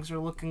wood, things are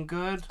looking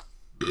good.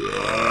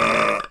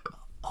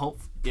 Hope.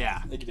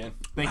 Yeah. Thank you, Dan.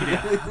 Thank you,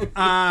 Dan.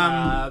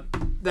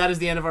 That is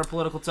the end of our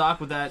political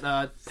talk with that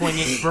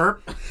poignant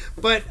burp.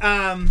 But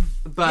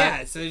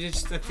yeah, so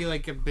I feel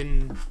like I've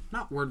been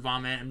not word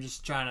vomit. I'm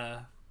just trying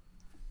to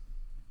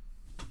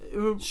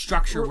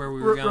structure where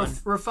we were going.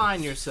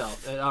 Refine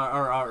yourself.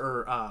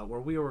 Or where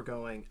we were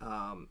going.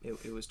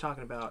 It was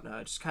talking about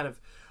just kind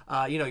of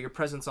your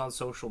presence on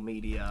social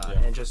media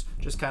and just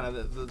kind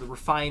of the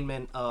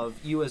refinement of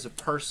you as a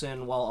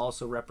person while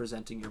also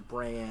representing your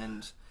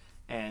brand.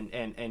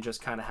 And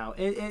just kind of how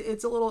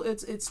it's a little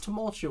it's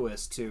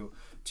tumultuous to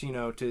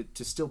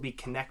still be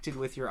connected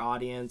with your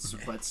audience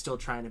but still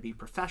trying to be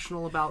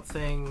professional about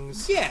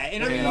things. Yeah,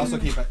 and also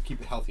keep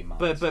a healthy mind.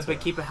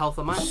 But keep a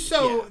healthy mind.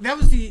 So that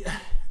was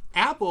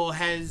Apple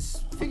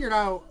has figured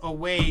out a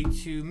way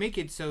to make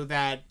it so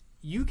that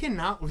you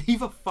cannot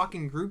leave a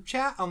fucking group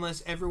chat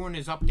unless everyone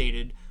is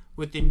updated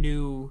with the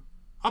new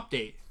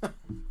update.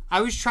 I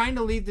was trying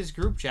to leave this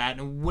group chat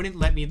and it wouldn't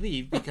let me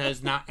leave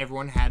because not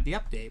everyone had the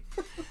update.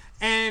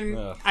 And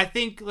I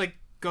think,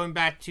 going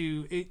back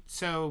to it,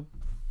 so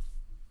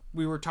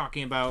we were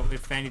talking about,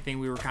 if anything,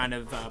 we were kind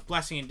of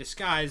blessing in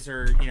disguise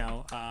or,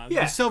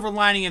 the silver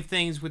lining of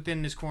things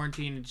within this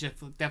quarantine. It's just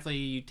definitely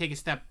you take a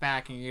step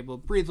back and you're able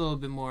to breathe a little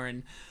bit more.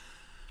 And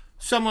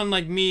someone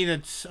like me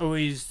that's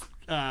always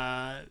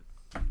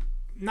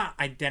not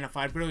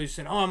identified, but always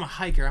said, oh, I'm a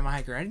hiker.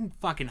 I didn't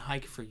fucking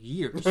hike for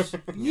years.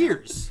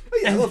 Years.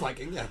 Yeah, I love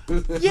hiking, yeah.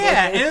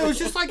 Yeah, and it was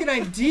just like an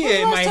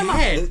idea in my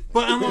head.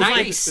 But I'm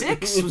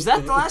 96? Was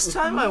that the last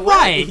time I went?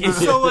 Right. And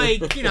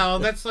so,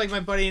 that's like my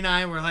buddy and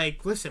I were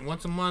like, listen,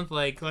 once a month,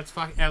 let's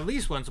fuck at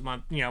least once a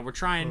month. We're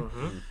trying,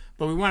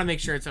 but we want to make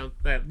sure it's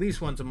at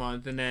least once a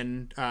month and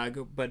then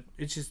go. But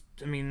it's just,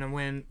 I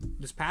went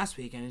this past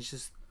weekend, it's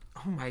just,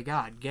 oh my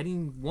God,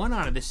 getting one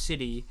out of the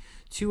city,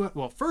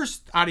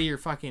 first out of your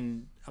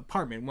fucking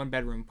apartment,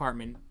 1-bedroom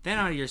apartment, then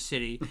out of your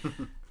city,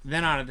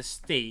 then out of the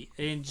state,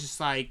 and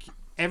just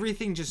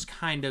everything just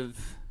kind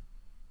of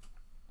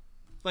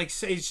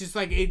it's just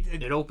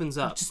it opens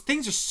up. Just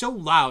things are so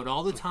loud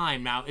all the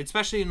time now,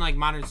 especially in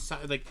modern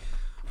society.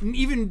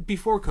 Even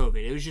before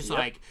COVID, it was just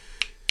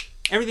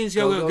everything's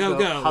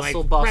go.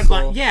 Hustle,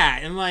 bustle. Yeah,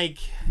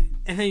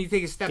 and then you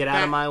take a step back. Get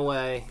out of my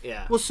way.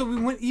 Yeah. Well, so we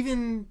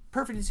went,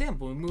 perfect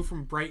example, we moved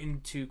from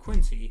Brighton to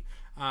Quincy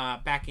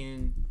back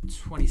in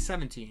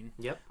 2017.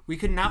 Yep. We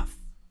could not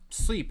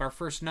sleep our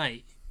first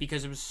night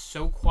because it was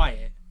so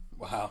quiet.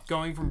 Wow.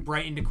 Going from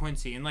Brighton to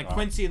Quincy. And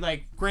Quincy,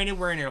 granted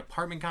we're in an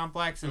apartment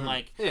complex and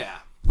yeah.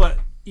 But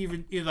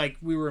even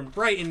we were in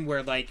Brighton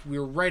where we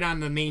were right on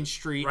the main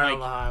street. Right on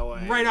the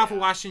highway. Right off of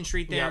Washington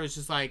Street there. Yep. It was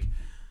just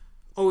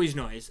always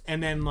noise.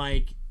 And then,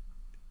 like,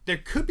 there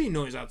could be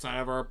noise outside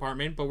of our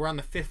apartment, but we're on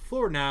the 5th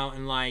floor now,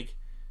 and, like,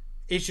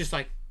 it's just,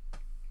 like,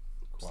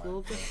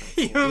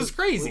 it was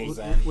crazy.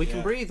 We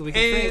can breathe. We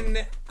can think.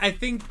 And I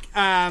think,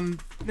 and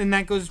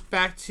that goes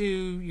back to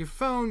your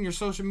phone, your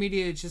social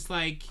media. It's just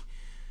like,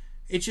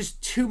 it's just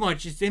too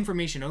much. It's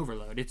information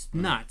overload. It's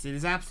nuts. It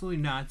is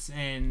absolutely nuts,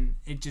 and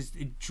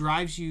it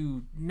drives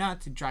you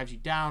nuts. It drives you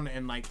down,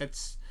 and like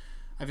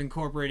I've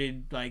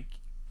incorporated, like,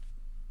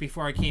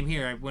 before I came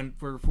here, I went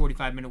for a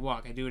 45-minute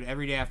walk. I do it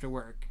every day after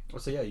work. Well,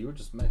 so yeah, you were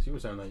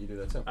saying that you do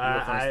that too.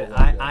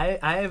 I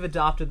have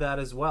adopted that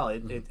as well.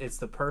 It's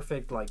the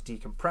perfect, like,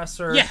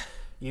 decompressor. Yeah.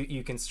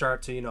 You can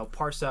start to,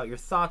 parse out your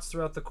thoughts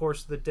throughout the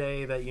course of the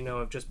day that,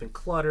 have just been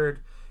cluttered.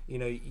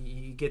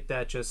 You get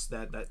that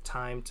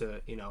time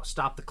to,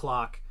 stop the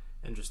clock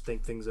and just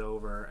think things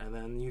over, and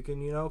then you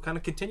can, kind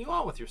of continue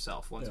on with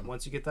yourself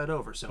once you get that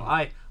over. So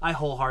I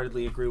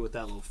wholeheartly agree with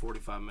that little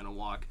 45-minute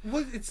walk.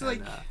 Well, it's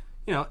like...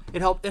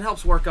 it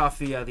helps work off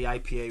the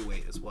IPA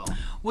weight as well.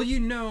 Well, I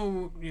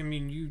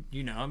mean,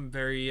 I'm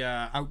very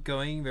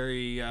outgoing,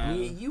 very.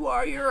 You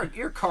are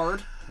your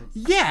card.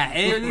 Yeah,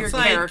 and your it's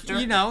like character.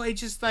 it's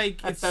just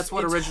like That's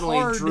what it's originally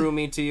hard. drew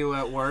me to you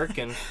at work,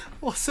 and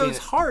Well, so it's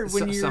hard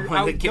when you're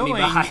someone to get me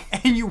outgoing by.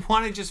 and you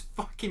want to just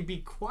fucking be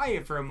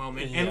quiet for a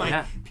moment, and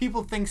like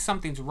people think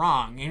something's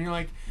wrong, and you're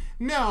like,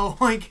 no,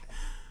 like.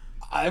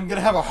 I'm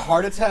gonna have a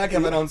heart attack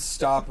if I don't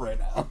stop right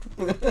now.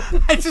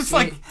 I just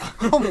like,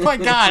 oh my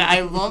god,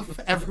 I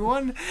love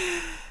everyone,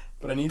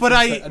 But I need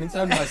time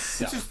to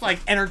myself. just like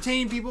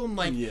entertain people and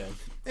like, Yeah.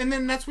 and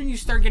then that's when you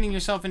start getting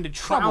yourself into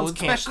trouble, Clowns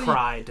can't especially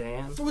cry,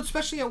 Dan. well,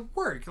 especially at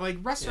work, like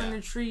restaurant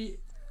industry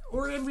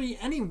or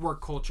any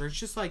work culture. It's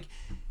just like,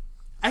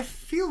 I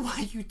feel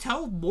like you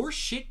tell more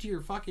shit to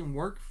your fucking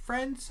work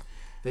friends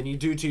Than you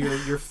do to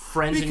your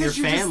friends and your because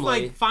you're family. just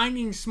like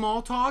finding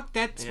small talk.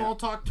 That small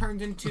talk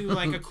turns into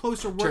like a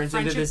closer work Turns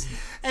into friendship, this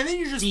and then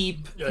you're just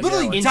deep,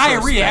 literally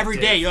diarrhea every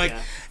day. You're like,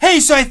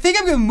 hey, so I think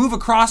I'm gonna move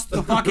across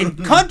the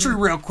fucking country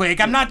real quick.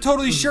 I'm not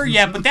totally sure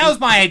yet, but that was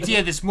my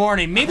idea this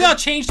morning. Maybe I'll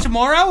change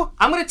tomorrow.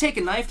 I'm gonna take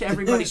a knife to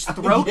everybody's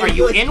throat. Are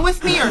you in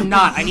with me or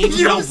not? I need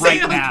to know what I'm right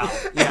saying? now.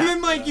 And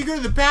then like you go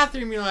to the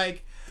bathroom, you're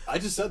like, I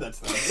just said that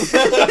to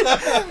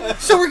them.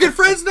 so we're good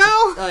friends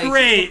now? Like,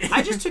 Great.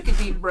 I just took a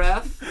deep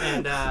breath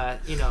and,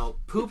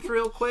 pooped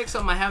real quick.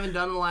 Something I haven't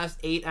done in the last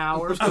 8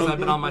 hours because I've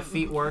been on my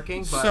feet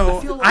working. But So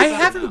I feel like I that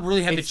haven't now.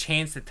 really had the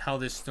chance to tell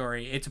this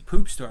story. It's a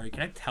poop story.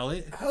 Can I tell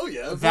it? Hell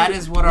yeah. That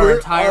is what our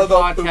entire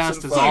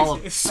podcast is all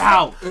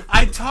about.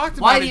 I talked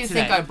about Why it do you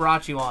today. think I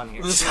brought you on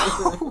here?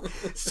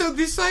 So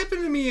this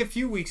happened to me a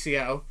few weeks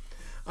ago,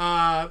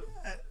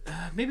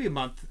 maybe a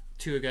month,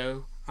 2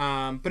 ago.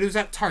 But it was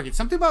at Target.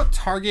 Something about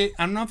Target.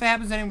 I don't know if it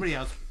happens to anybody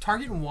else.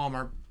 Target and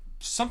Walmart.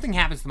 Something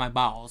happens to my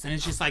bowels, and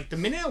it's just like the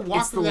minute I walk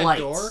It's the through that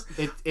lights. door,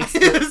 It's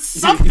it's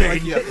something.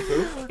 Like you have to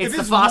poop? It's If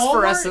the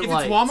phosphorescent Walmart,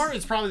 lights. If it's Walmart,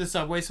 it's probably the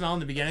Subway smell in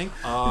the beginning.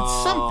 Oh,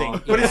 It's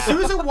something. But as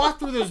soon as I walk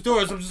through those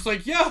doors, I'm just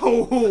like,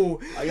 yo,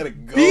 I gotta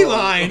go.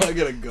 Beeline. I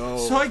gotta go.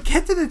 So I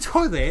get to the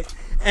toilet,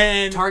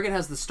 and Target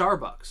has the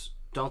Starbucks,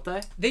 don't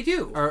they? they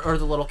do. Or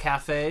the little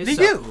cafes. They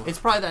So do. It's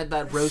probably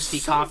that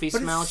roasty coffee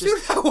But smell. as soon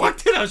Just as I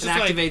walked in, I was it just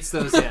like, activates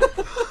those in.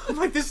 I'm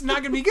like, this is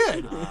not gonna be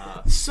good.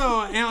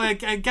 So, and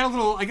like, I got a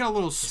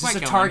little Is sweat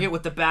this a going. Target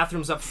with the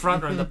bathrooms up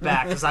front or in the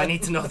back? Because I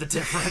need to know the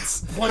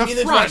difference. Point me in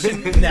the front.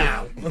 direction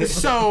now.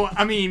 So,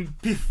 I mean,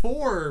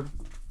 before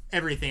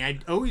everything, I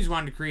always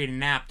wanted to create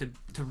an app to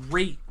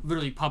rate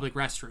literally public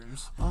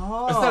restrooms.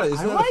 Oh,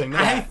 Isn't that a thing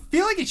now? I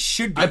feel like it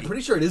should be. I'm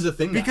pretty sure it is a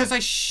thing now. Because I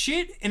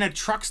shit in a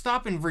truck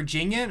stop in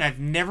Virginia, and I've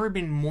never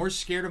been more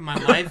scared of my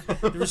life.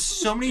 There were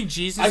so many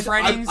Jesus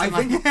writings. I and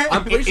think like,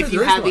 I'm pretty sure If you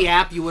there is had the one.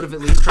 app, you would have at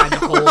least tried to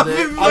hold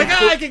it. like,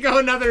 I could go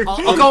another.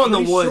 I'll go in the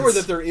pretty woods. sure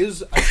that there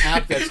is an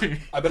app that's,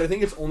 but I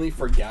think it's only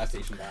for gas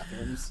station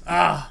bathrooms.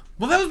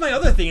 Well, that was my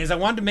other thing, is I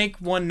wanted to make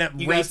one that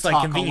You rates guys like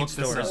talk, convenience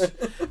I'll look stores.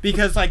 this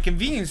Because like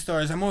convenience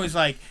stores, I'm always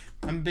like,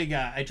 I'm a big,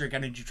 I drink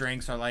energy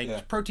drinks or like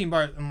Yeah. protein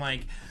bars. I'm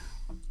like,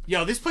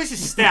 yo, this place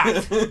is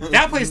stacked.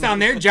 That place down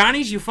there,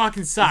 Johnny's, you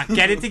fucking suck.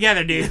 Get it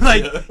together, dude.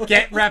 Like,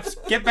 get reps,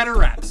 get better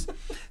reps.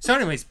 So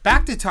anyways,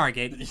 back to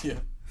Target. Yeah.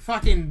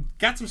 Fucking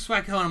got some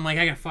sweat going. I'm like,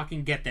 I gotta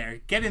fucking get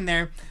there. Get in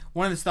there.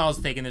 One of the stalls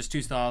is taken. There's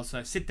 2 stalls. So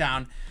I sit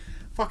down.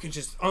 Fucking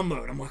just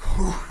unload. I'm like,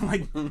 I'm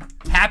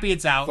like happy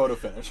it's out. Photo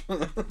finish.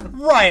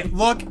 Right,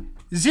 look,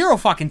 0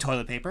 fucking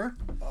toilet paper.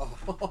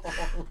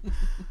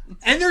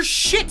 And there's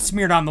shit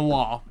smeared on the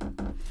wall.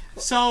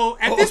 So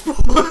at this point,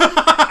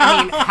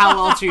 I mean,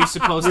 how else are you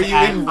supposed to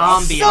add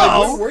ambiance?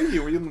 So- Where were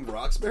you? Were you in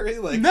Roxbury?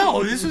 Like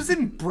no, this was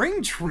in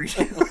Braintree.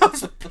 I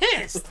was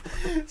pissed.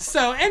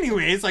 So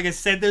anyways, like I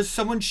said, there's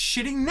someone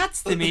shitting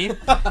nuts to me.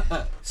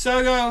 So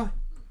I go,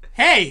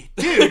 hey,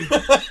 dude,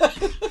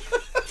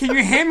 can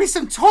you hand me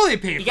some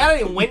toilet paper? You got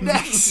any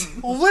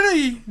Windex?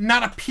 Literally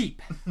not a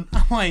peep.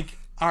 I'm like,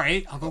 all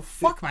right, I'll go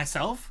fuck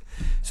myself.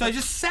 So I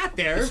just sat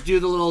there. Do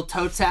the little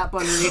toe tap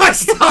underneath the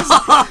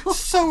stall.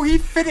 So he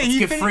finished.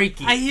 get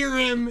freaky. I hear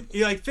him.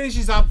 He like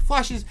finishes up,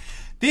 flushes.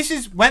 This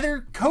is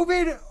whether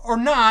COVID or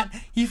not.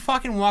 He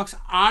fucking walks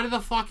out of the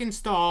fucking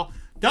stall,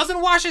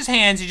 doesn't wash his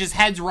hands. He just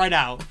heads right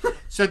out.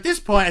 So at this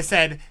point, I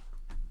said,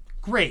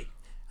 great.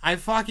 I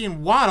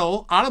fucking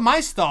waddle out of my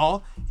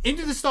stall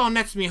into the stall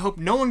next to me. Hope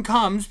no one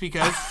comes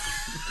because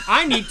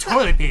I need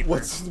toilet paper.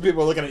 What's the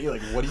people looking at you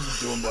like? What are you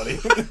doing, buddy?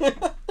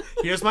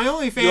 Here's my You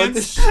like OnlyFans.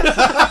 this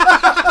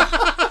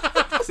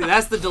See,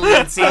 that's the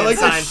deleted scene I in like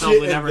to Seinfeld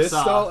shit we in never this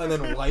saw. stall and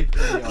then wipe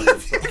in the other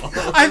stall.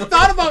 I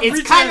thought about It's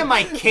reaching kind out- of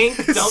my kink.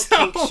 Don't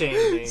kink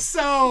shame me.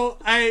 So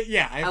I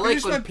I like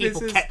finished my when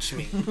people business. catch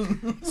me.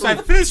 So I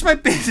finished my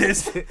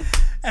business, and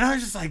I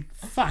was just like,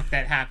 "Fuck,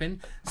 that happened."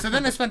 So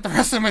then I spent the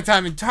rest of my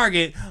time in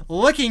Target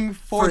looking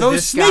for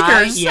those this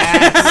guy, sneakers.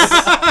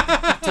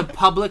 yes, to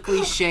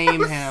publicly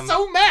shame him.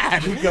 So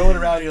mad. You're going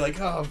around, you're like,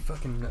 oh,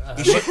 fucking.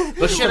 You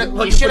should have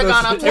looking for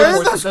gone up to Air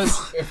Where are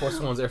Force, Air Force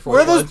Ones, Air Force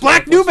Where are those Ones,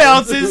 black Air New Force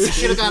Ones. Balances?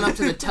 should have gone up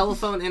to the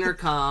telephone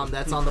intercom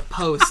that's on the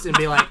post and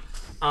be like,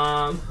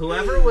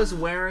 whoever was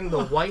wearing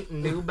the white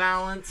New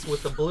Balance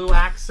with the blue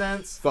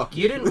accents, Fuck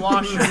you didn't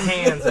wash your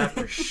hands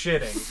after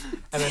shitting,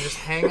 and then just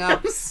hang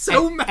up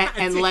so and,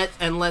 mad.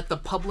 and let the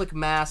public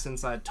mass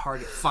inside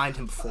Target find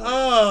him for it.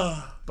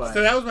 Oh, But-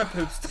 so that was my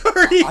poop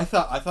story. I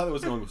thought it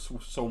was going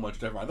so much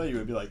different. I thought you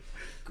would be like,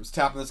 was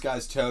tapping this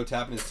guy's toe,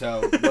 tapping his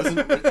toe, wasn't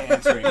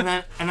answering. And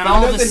then Found all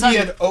out of a that he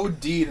sudden, had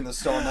OD'd in the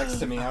stall next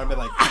to me. I would be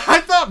like,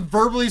 I thought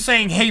verbally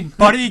saying, "Hey,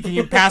 buddy, can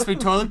you pass me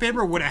toilet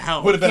paper?" would have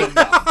helped. would have been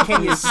enough.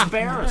 can you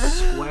spare a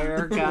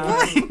square,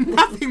 guy?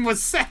 Nothing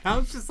was said. I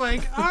was just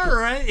like, "All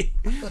right."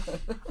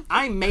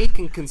 I make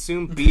and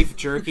consume beef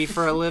jerky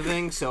for a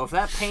living, so if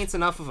that paints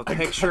enough of a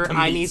picture, the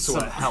I meat need some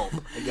sweat. help.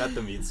 I got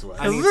the meat sweat.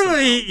 I need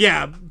Literally,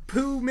 yeah.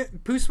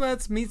 Poo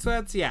sweats, meat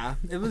sweats. Yeah,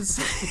 it was.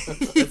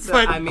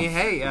 but I mean,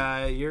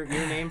 hey, your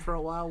name for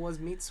a while was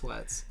Meat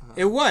Sweats.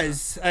 it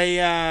was.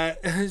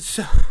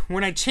 So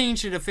when I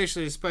changed it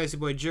officially to Spicy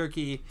Boy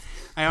Jerky,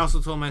 I also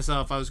told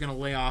myself I was gonna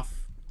lay off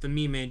the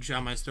memeage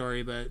on my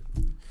story, but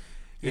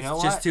it's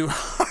know just what? too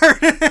hard.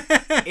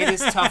 It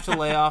is tough to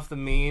lay off the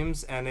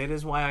memes, and it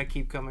is why I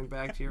keep coming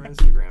back to your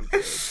Instagram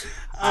page.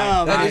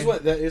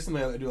 That is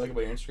something I do like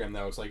about your Instagram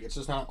though. It's like it's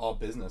just not all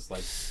business.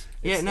 Like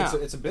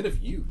it's a bit of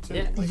you too.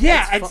 Yeah, Like,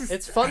 Yeah,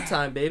 it's fun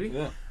time, baby.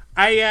 yeah.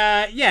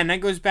 And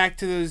that goes back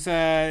to those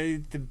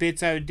the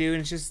bits I would do,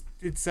 and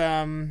it's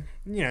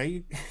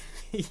you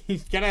you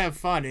gotta have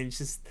fun, and it's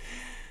just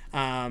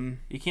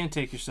You can't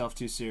take yourself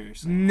too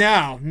seriously.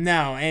 no,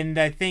 and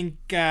I think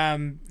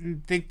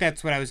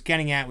that's what I was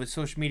getting at with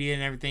social media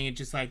and everything. It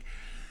just like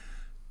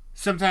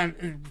sometimes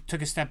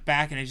took a step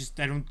back, and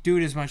I don't do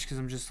it as much because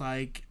I'm just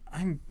like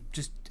I'm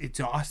just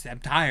exhausted. I'm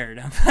tired.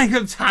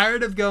 I'm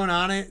tired of going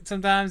on it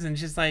sometimes, and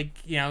it's just like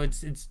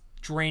it's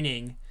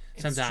draining.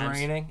 Sometimes. It's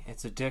draining.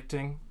 It's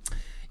addicting.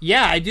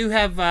 Yeah, I do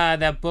have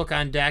that book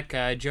on deck.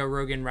 Joe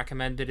Rogan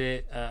recommended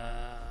it.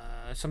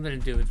 Something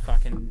to do with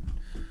fucking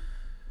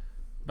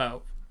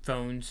about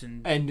phones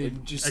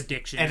and just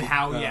addiction. and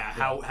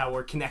how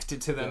we're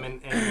connected to them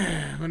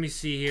and Let me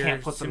see here.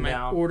 Can't put Some them of my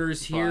down,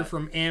 orders here but-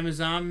 from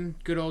Amazon.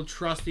 Good old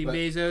trusty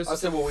Bezos. I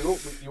said,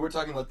 you were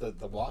talking about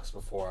the walks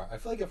before. I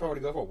feel like if I were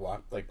to go for a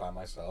walk like by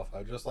myself,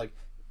 I'd just like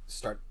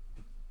start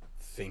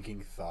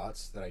thinking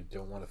thoughts that I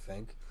don't want to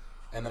think,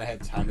 and then I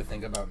had time to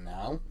think about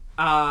now.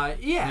 yeah,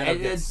 And then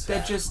I'd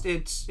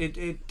get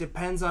it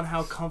depends on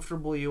how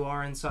comfortable you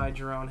are inside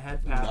your own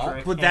head,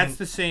 Patrick. But that's and-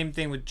 the same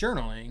thing with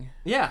journaling.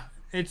 yeah.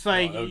 It's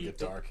like, That would get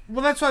dark.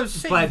 well, that's what I was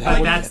saying. But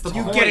like, that's the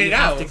you point. get it you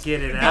out have to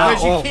get it out.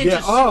 because you Oh, can't yeah.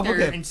 just Oh, sit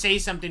there okay. and say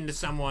something to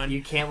someone,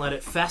 You can't let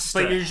it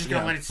fester. but you're just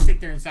gonna Yeah. let it sit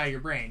there inside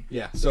your brain.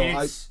 Yeah. So And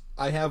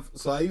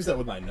I use that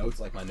with my notes,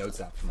 like my notes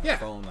app for my Yeah.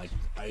 phone. Like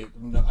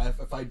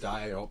if I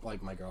die, I hope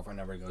like my girlfriend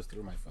never goes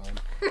through my phone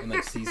and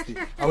like sees.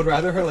 I would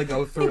rather her like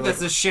go through. Like,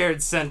 That's a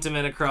shared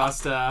sentiment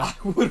across. I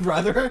would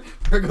rather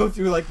her go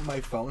through like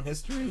my phone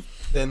history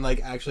than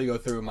like actually go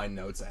through my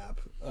notes app.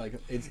 Like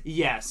it's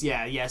Yes,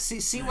 yeah.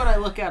 See what I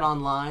look at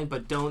online,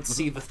 but don't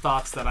see the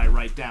thoughts that I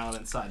write down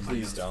inside. my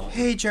please notes. don't.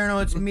 Hey, Journal,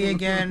 it's me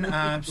again.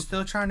 I'm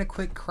still trying to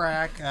quit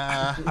crack.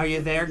 Are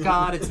you there,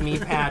 God? It's me,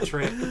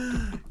 Patrick.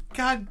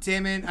 God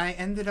damn it, I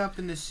ended up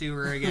in the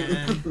sewer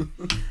again.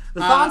 The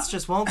thoughts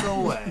just won't go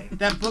away.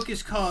 That book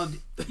is called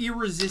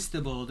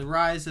Irresistible, The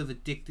Rise of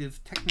Addictive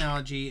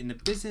Technology and the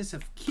Business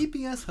of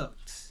Keeping Us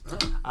Hooked.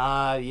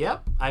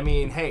 Yep. I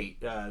mean, hey,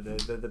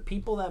 the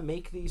people that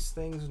make these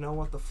things know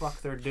what the fuck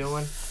they're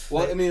doing.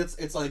 Well, I mean,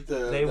 it's like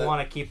They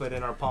want to keep it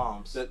in our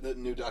palms. the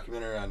new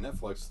documentary on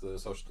Netflix, The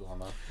Social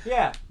Dilemma,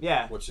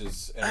 Yeah. which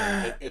is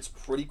it's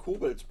pretty cool,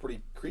 but it's pretty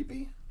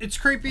creepy. It's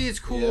creepy, it's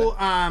cool.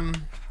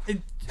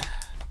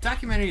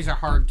 Documentaries are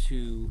hard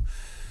to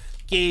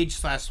gauge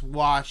 /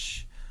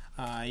 watch.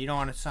 You don't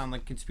want to sound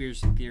like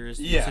conspiracy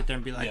theorists. Yeah. Sit there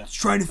and be like, Yeah. it's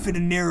trying to fit a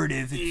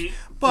narrative.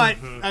 But,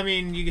 I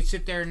mean, you could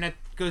sit there and that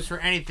goes for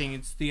anything.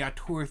 It's the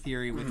auteur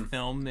theory with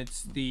film.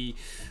 It's the...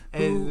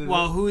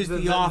 who is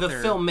the author?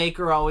 The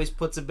filmmaker always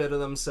puts a bit of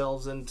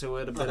themselves into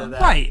it, a bit of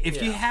that. Right.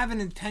 If you Yeah. have an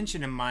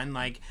intention in mind,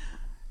 like,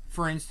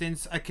 for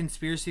instance, a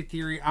conspiracy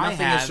theory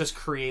Nothing I have... is just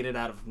created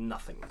out of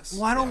nothingness.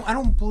 Well, I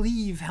don't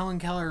believe Helen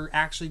Keller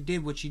actually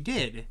did what she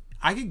did.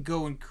 I could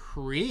go and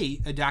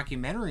create a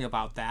documentary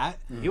about that.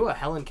 You a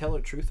Helen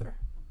Keller truther?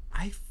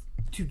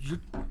 Dude,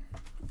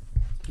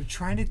 you're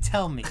trying to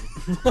tell me.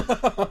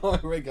 Here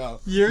we go.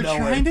 You're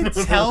trying to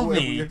tell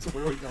me.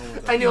 Where are we going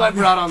with I knew I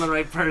brought on the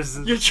right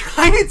person. You're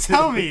trying to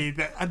tell me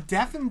that a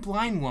deaf and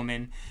blind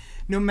woman,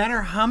 no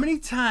matter how many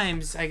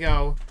times I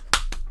go,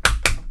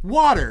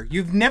 water,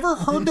 you've never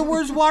heard the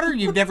words water,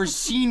 you've never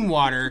seen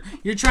water.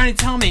 You're trying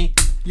to tell me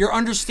you're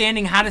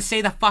understanding how to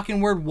say the fucking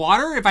word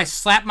water if I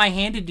slap my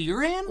hand into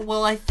your hand?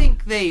 Well, I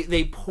think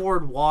they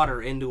poured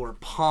water into her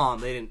palm.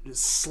 They didn't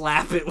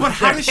slap it. But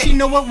how does she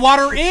know what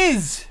water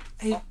is?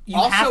 You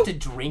have to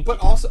drink But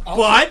it. also,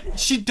 But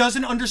she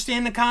doesn't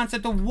understand the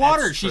concept of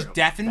water. That's She's true.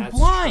 deaf and That's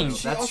blind. true.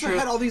 she That's also true.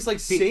 had all these like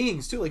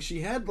sayings too. Like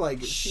she had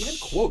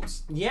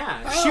quotes.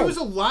 Yeah. She was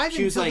alive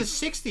She was, until like,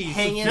 the 60s.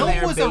 hang The in film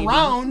there, was baby.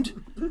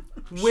 around.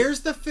 Where's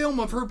the film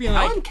of her being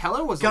Helen like,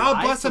 Keller was God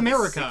alive bless in the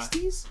America.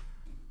 60s?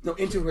 No,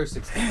 into her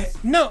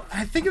 60s. no,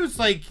 I think it was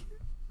like,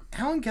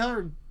 Helen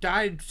Keller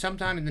died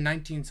sometime in the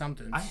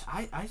 19-somethings.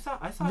 I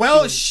thought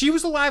Well, she she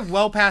was alive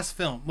well past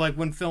film, like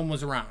when film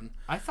was around.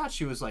 I thought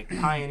she was like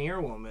pioneer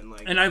woman.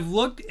 Like And I've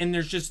looked, and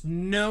there's just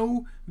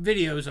no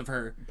videos of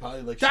her.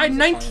 Probably like Died she was a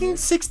pioneer.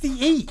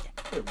 1968.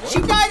 Wait, what? she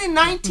died in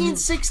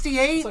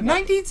 1968.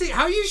 1960.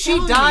 How are you? She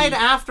telling died me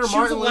after she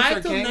Martin was alive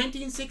Luther till King?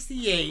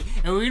 1968,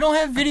 and we don't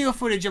have video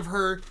footage of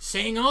her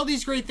saying all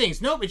these great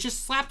things. Nope, it's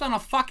just slapped on a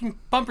fucking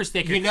bumper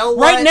sticker. You know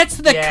right what? next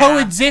to the Yeah.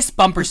 coexist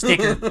bumper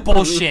sticker.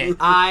 Bullshit.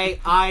 I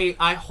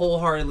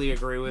wholeheartedly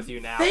agree with you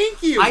now.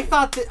 Thank you. I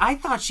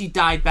thought she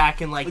died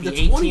back in like Like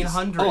the 20s.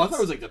 1800s. Oh, I thought it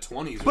was like the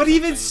 20s. or But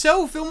even something.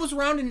 so, film was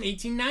around in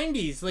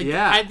 1890s. Like,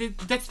 Yeah.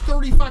 that's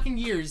 30 fucking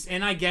years,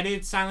 and I get it,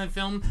 it's silent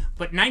film.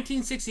 But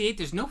 1968,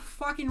 there's no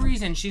fucking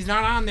reason she's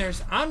not on there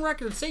on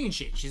record saying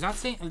shit. She's not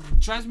saying. It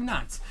drives me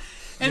nuts.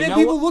 And You then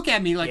know people what? look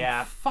at me like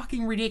Yeah.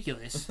 fucking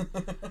ridiculous.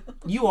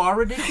 You are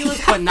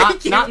ridiculous, but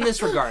not in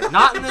this regard.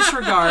 Not in this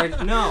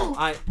regard. No,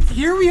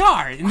 Here we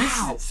are. And this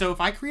Wow. so if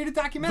I create a the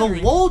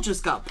documentary, wool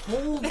just got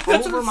pulled that's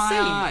what over I'm my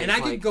saying. eyes. And I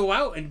like, could go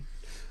out and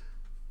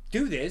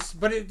do this,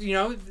 but it,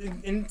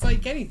 and it's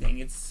like anything.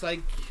 It's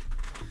like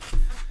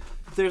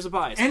there's a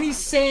bias. any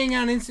saying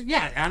on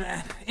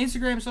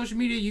Instagram, social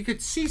media, you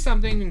could see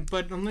something,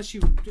 but unless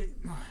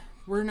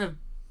we're in a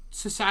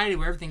society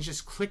where everything's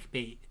just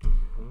clickbait.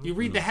 You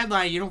read the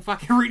headline, you don't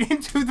fucking read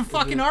into the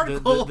fucking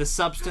article. The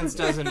substance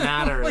doesn't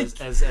matter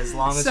Like, as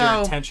long as so,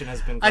 your attention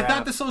has been I grabbed.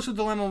 thought the social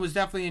dilemma was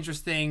definitely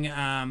interesting.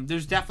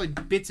 There's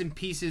definitely bits and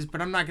pieces,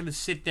 but I'm not going to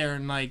sit there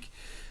and like.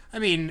 I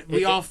mean,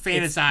 we all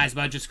fantasize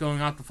about just going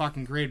off the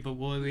fucking grid, but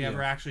will we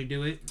ever actually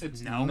do it?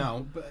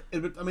 No, but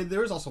I mean,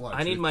 there is also a lot of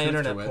I need my truth to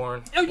internet it.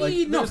 porn. Oh, Like,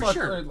 no, there's for a lot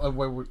sure. of,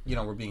 where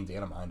we're being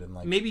data mined and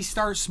like Maybe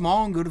start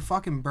small and go to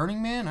fucking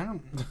Burning Man. I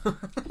don't.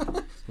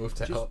 move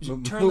to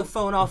Turn the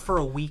phone off for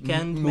a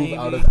weekend, move maybe.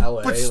 out of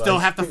LA, But still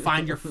like- have to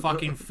find your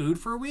fucking food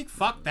for a week.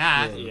 Fuck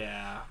that.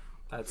 Yeah,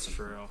 that's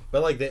true.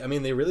 But like they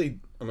really,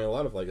 a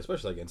lot of like,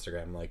 especially like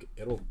Instagram, like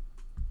it'll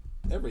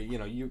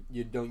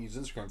you don't use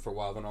Instagram for a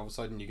while, then all of a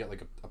sudden you get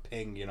like a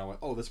ping, like,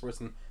 oh, this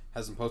person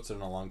hasn't posted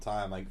in a long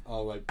time, like,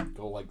 oh, like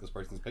go like this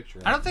person's picture.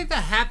 I don't think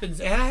that happens.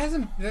 It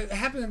hasn't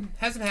happened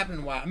in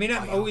a while. I mean,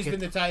 I've always been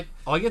the type.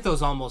 I get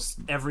those almost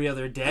every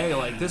other day.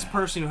 Like, this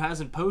person who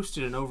hasn't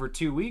posted in over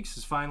 2 weeks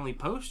has finally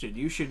posted.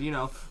 You should,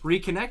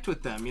 reconnect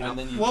with them. And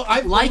then you, Well, I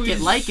like it.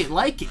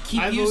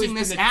 Keep I've using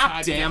always this been the app,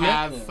 type damn to it.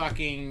 have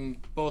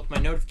fucking both my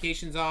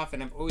notifications off,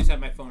 and I've always had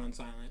my phone on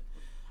silent.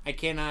 I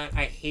cannot.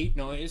 I hate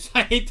noise.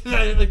 I hate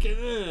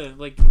that.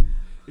 Like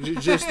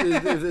Just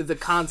the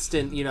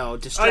constant,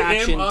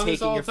 distraction, on this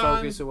taking all your the time.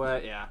 focus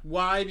away. Yeah.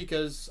 Why?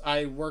 Because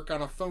I work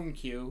on a phone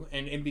queue,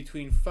 and in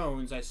between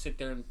phones, I sit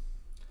there and.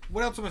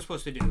 What else am I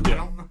supposed to do?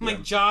 My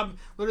job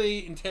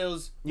literally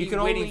entails You me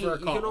can waiting only for a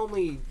call.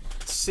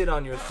 sit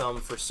on your thumb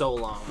for so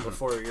long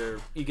before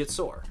you get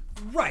sore.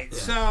 Right.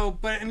 So,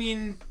 but I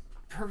mean,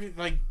 perfect.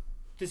 Like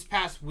this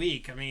past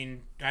week, I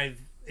mean, I've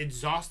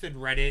exhausted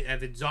Reddit.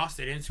 I've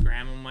exhausted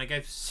Instagram. I'm like,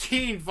 I've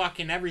seen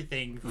fucking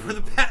everything for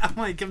the past.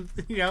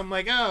 I'm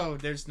like, oh,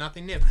 there's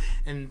nothing new.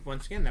 And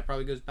once again, that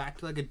probably goes back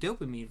to like a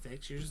dopamine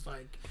fix. You're just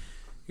like.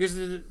 Because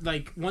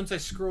once I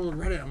scroll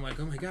Reddit, I'm like,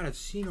 oh my god, I've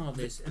seen all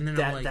this, and then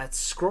I'm like,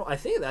 I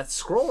think that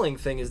scrolling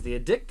thing is the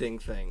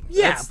addicting thing.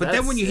 yeah. But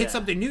then when you hit yeah.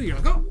 something new, you're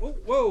like, oh,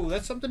 whoa,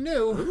 that's something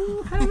new.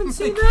 Ooh, haven't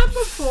seen that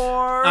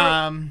before.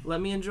 Um,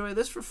 Let me enjoy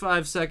this for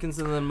 5 seconds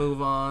and then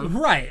move on.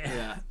 right.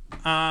 Yeah.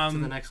 Um, To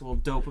the next little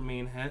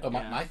dopamine hit.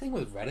 my thing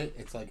with Reddit,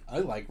 it's like I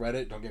like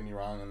Reddit. Don't get me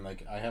wrong, and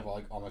like I have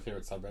like all my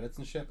favorite subreddits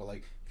and shit. But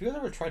like, if you guys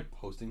ever tried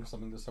posting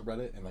something to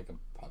subreddit in like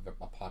a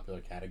popular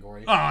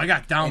category, Oh, I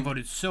got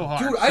downvoted so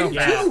hard. dude, so I did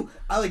fast. too.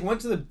 I like went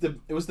to the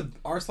it was the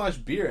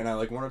r/beer, and I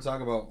like wanted to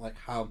talk about like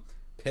how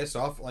pissed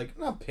off, like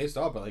not pissed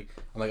off, but like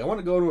I'm like I want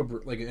to go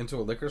to into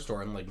a liquor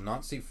store and like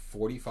not see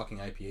 40 fucking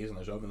IPAs on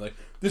the shelf and like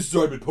this has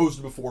already been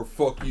posted before.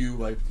 Fuck you,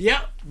 like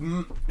Yeah.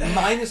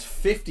 minus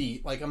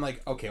 50. Like I'm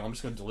like okay, well, I'm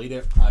just gonna delete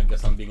it. I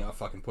guess I'm being a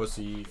fucking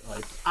pussy.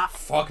 Like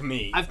fuck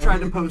me. I've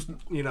tried to post,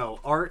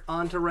 art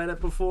onto Reddit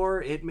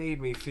before. It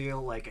made me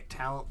feel like a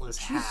talentless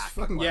Jesus hack.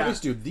 fucking Yeah.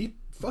 Christ, dude. The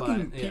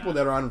fucking But, yeah. people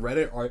that are on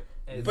Reddit are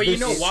But you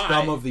know the why?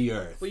 scum of the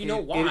earth. Well, you know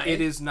why?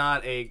 It is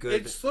not a good.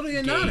 It's literally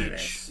gauge.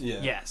 anonymous. Yeah.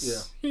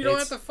 Yes. You don't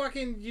It's- have to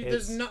fucking. it's-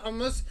 There's no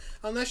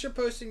unless you're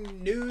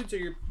posting nudes or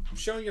you're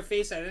showing your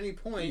face at any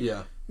point.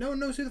 Yeah. No one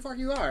knows who the fuck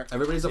you are.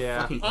 Everybody's a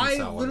Yeah. fucking I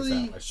incel. What is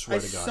literally, that? I swear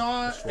to God.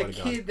 saw I swear a to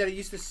God. kid that I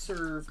used to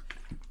serve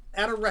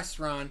at a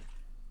restaurant.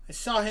 I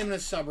saw him in a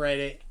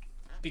subreddit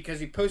because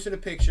he posted a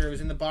picture. It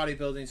was in the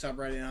bodybuilding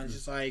subreddit, and I was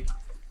just like,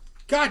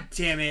 God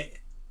damn it.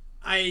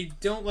 I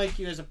don't like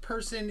you as a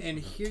person, and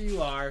here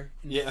you are,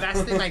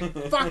 infesting my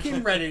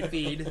fucking Reddit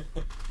feed.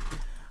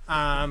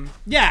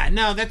 Yeah,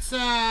 no, that's,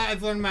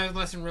 I've learned my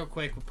lesson real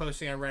quick with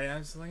posting on Reddit. I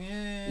was like,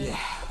 Yeah.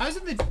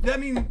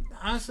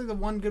 Honestly, the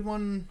one good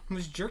one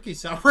was Jerky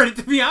subreddit,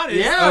 to be honest.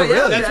 Yeah, Oh,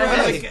 really? That's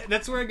where, Really?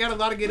 that's where I got a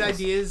lot of good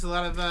ideas, a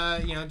lot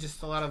of,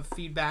 just a lot of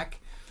feedback.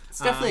 It's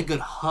definitely a good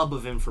hub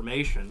of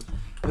information.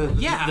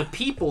 Yeah. The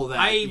people that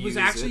I was use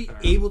actually it are-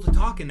 able to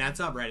talk in that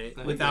subreddit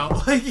you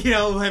without,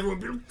 everyone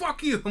being,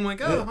 fuck you. I'm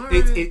like, oh, all right.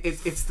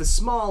 It's the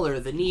smaller,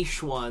 the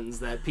niche ones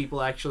that people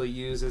actually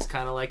use as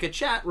kind of like a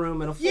chat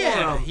room and a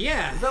forum.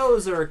 Yeah.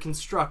 Those are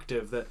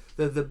constructive.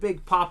 The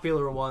big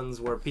popular ones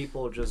where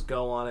people just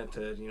go on it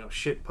to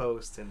shit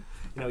post and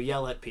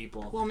yell at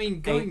people. Well, I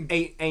mean, going...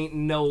 ain't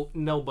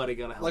nobody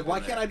gonna help. Like, why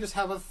you can't there. I just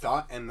have a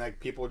thought and like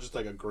people just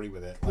like agree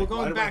with it? Well, Like, why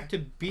going do back to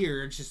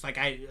beer, it's just like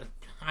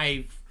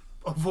I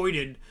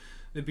avoided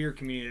the beer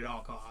community at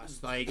all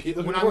costs. Like, They're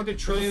when the I went to wor-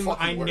 Trillium, the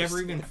fucking I never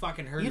worst. even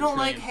fucking heard You of don't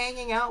like Trillium.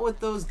 hanging out with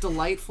those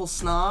delightful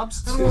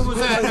snobs? Everyone was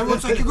that.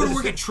 Everyone's like, you're going to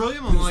work at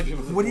Trillium? I'm like,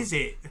 what is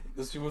it?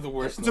 Those people are the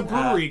worst. It's in a the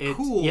world. brewery. It's-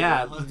 Cool.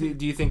 Yeah.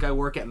 Do you think I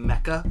work at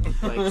Mecca?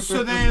 Like,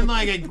 So then,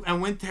 like, I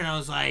went there and I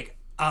was like,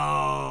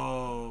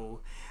 oh.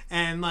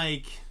 And,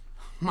 like,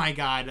 my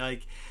God,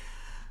 like,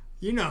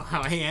 you know how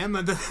I am.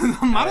 The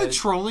amount of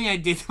trolling I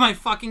did to my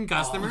fucking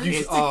customers.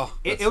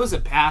 it was a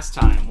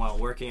pastime while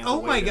working. As a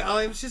Oh my waiter. God!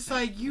 I was just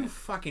like, you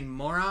fucking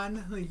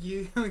moron! Like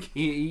you. Like,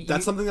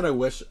 That's something that I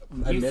wish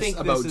I you miss think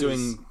about this is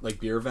doing like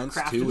beer events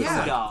crafted too. Is Yeah.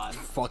 like, God.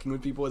 fucking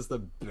with people is the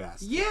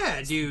best.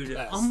 yeah, dude.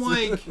 Best. I'm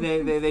like,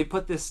 They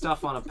put this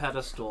stuff on a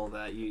pedestal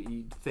that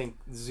you think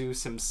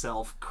Zeus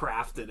himself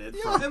crafted it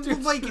from,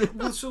 and, like,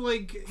 well, so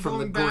like from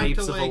the going back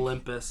grapes to of like,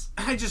 Olympus.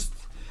 I just,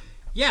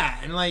 yeah,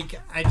 and like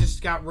I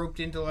just got roped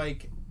into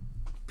like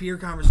beer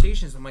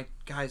conversations. I'm like,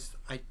 guys,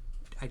 I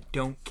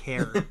don't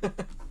care.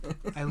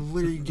 I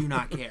literally do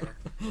not care.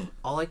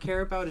 All I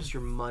care about is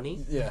your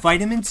money. Yeah.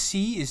 Vitamin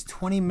C is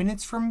 20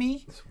 minutes from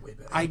me. It's way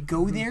better. I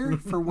go there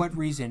for what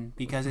reason?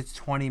 Because it's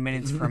 20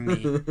 minutes from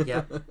me.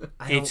 Yep.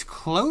 It's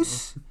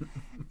close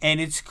and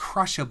it's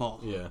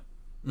crushable. Yeah.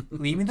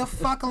 Leave me the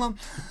fuck alone.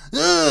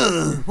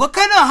 Ugh, what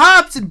kind of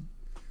hops and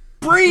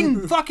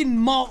brain fucking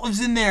malt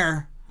was in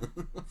there?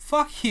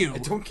 Fuck you. I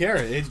don't care.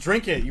 It's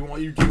drink it. Do you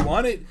want it?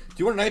 Do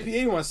you want an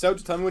IPA? You want a stout?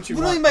 Just tell me what you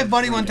Literally, want. my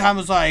buddy Drink one it. time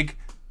was like,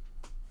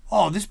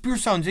 "Oh, this beer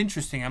sounds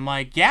interesting." I'm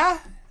like, "Yeah,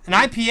 an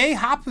IPA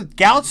hop with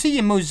Galaxy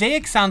and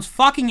Mosaic sounds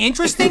fucking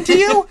interesting to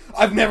you?"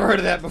 I've never heard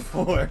of that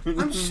before.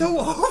 I'm so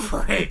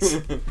over it.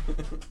 Oh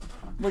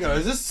my God,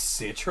 is this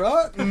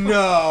Citra?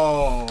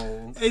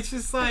 No. It's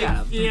just like,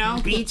 Yeah. you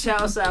know, Beach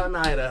house out in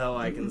Idaho,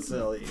 I can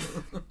sell you.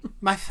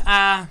 my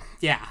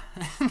yeah,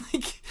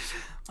 like,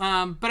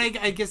 but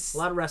I guess A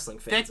lot of wrestling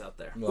fans out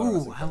there.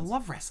 ooh, I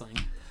love wrestling.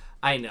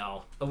 I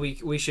know.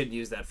 We should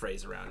use that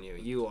phrase around you.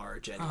 You are a I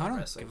genuine don't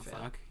wrestling give a fan.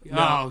 fuck. No.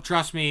 Oh,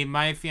 trust me,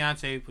 my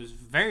fiance was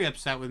very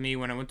upset with me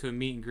when I went to a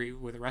meet and greet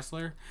with a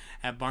wrestler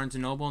at Barnes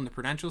and Noble in the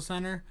Prudential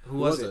Center. Who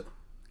was it?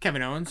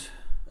 Kevin Owens.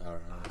 I don't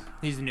know.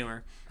 He's the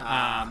newer.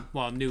 Yeah.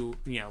 New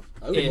Yeah.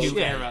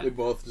 era. We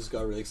both just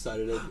got really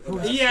excited.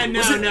 Yeah, no,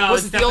 Was it- no,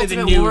 was it's it the definitely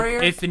the Ultimate new.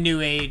 Warrior? It's the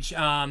new age.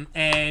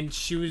 And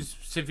she was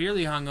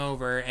severely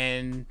hungover,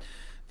 and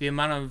the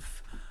amount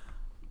of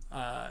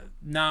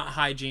not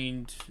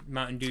hygiened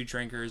Mountain Dew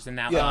drinkers in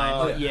that Yeah. line.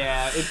 Oh,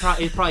 Yeah, it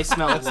probably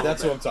smelled a little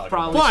That's bit. what I'm talking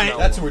Probably about. But-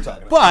 smelled That's a what we're little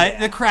talking But about.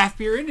 the craft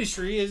beer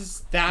industry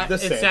is that The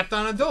same. except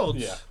on adults.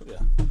 Yeah, yeah.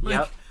 Like,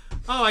 Yep.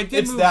 oh, I did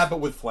It's move. that, but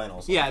with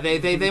flannels. Yeah,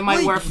 they might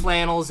Like- wear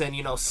flannels and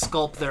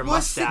sculpt their Well, I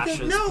said that-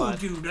 mustaches, no, but,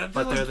 dude, I feel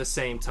but they're like- the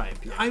same type.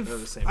 Yeah, they're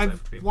the same type I've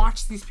of people.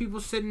 watched these people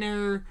sitting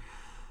there.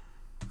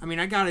 I mean,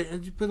 I got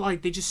it, but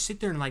like they just sit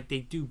there and like they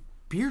do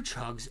beer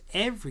chugs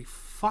every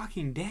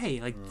fucking day,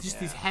 like just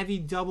these heavy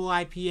double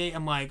IPA.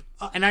 I'm like,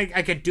 and I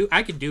could do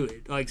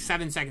it like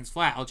 7 seconds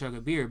flat. I'll chug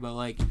a beer, but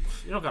like,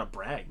 You don't gotta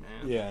brag,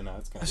 man. Yeah, no,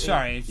 it's kind of.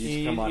 sorry.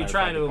 You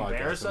trying to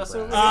embarrass us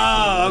over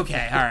Oh,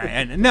 okay, all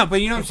right. No, but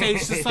you know what I'm saying?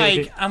 It's just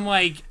like I'm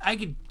like I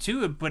could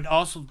do it, but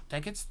also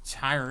that gets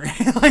tiring.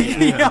 Like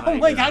you know,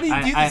 like how do you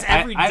do this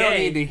every day? I don't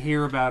need to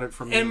hear about it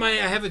from you. And I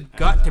have a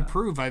gut to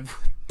prove I've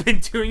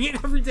been doing it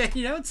every day.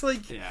 You know, it's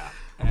like Yeah.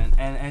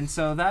 And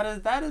so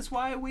that is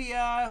why we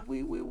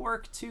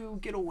work to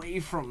get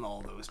away from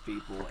all those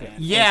people.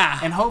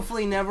 And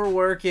hopefully never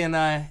work in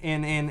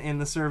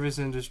the service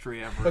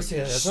industry ever. But yeah,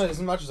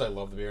 as much as I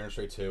love the beer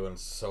industry too, and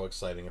it's so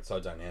exciting, it's so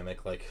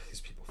dynamic. Like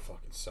these people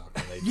fucking suck.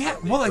 And Yeah,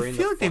 they well, I drain the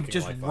feel like they've fucking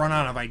just life out run of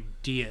out me. of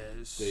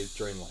ideas. They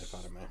drain life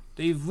out of me.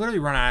 They've literally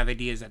run out of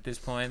ideas at this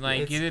point.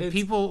 Like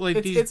people, like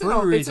it's, these it's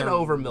breweries an are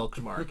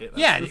over-milked market. That's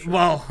Yeah, for sure.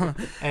 well,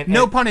 And-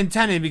 no and- pun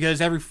intended,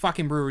 because every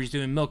fucking brewery's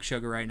doing milk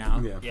sugar right now.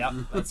 Yeah. Yep,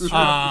 that's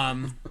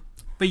true.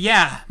 But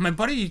yeah, my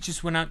buddy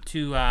just went out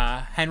to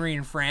Henry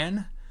and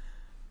Fran.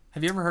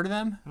 Have you ever heard of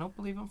them? I don't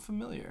believe I'm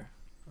familiar.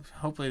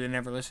 Hopefully they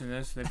never listen to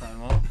this. They probably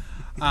won't.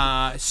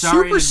 Sorry in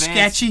Super advance.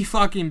 sketchy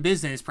fucking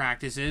business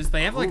practices.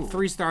 They have like Ooh.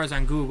 3 stars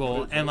on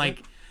Google. And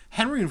like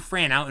Henry and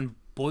Fran out in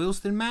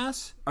Boylston,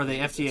 Mass. Are they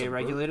FDA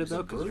regulated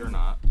though? Because you're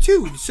not.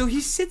 Dude, so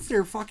he sits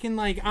there fucking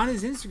like on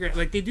his Instagram.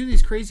 Like they do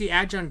these crazy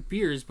adjunct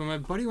beers. But my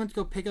buddy went to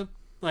go pick up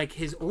like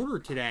his order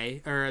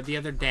today or the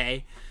other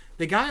day.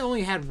 The guy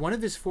only had one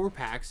of his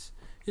 4-packs.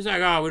 He's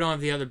like, oh, we don't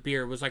have the other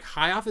beer. Was like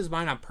high off his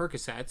mind on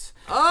Percocets.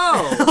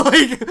 Oh,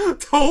 Like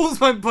told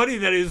my buddy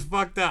that he was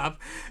fucked up,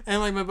 and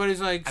like my buddy's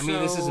like, I mean,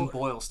 this "So, isn't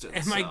Boylston.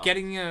 Am I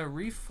getting a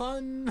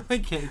refund?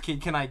 Like,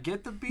 Can I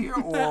get the beer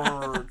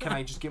or can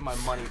I just get my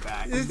money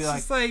back? And it's be like,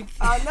 just like,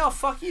 no,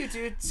 fuck you,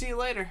 dude. See you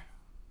later.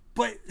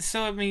 but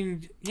so I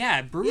mean,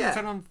 yeah, breweries Yeah.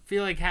 I don't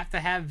feel like have to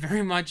have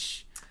very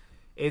much.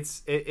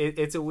 It's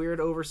a weird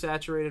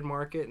oversaturated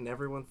market, and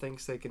everyone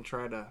thinks they can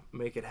try to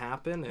make it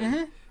happen.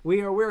 And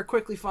we're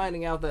quickly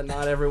finding out that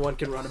not everyone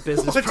can run a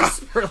business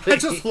properly. I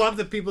just love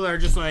the people that are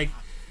just like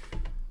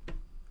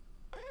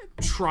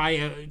try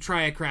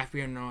a craft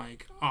beer and they're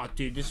like, oh,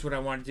 dude, this is what I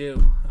want to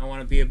do. I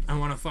want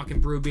to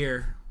fucking brew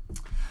beer.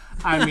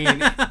 I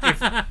mean,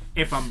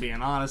 if I'm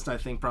being honest, I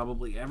think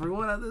probably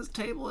everyone at this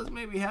table has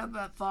maybe had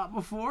that thought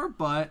before.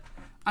 But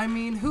I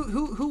mean,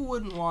 who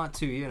wouldn't want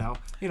to, you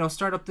know,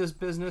 start up this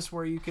business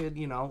where you could,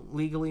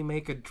 legally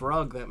make a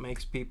drug that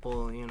makes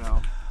people,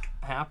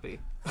 happy.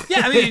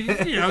 Yeah, I mean,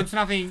 it's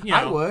nothing.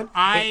 I would.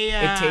 It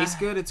It tastes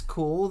good. It's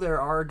cool.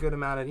 There are a good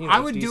amount of I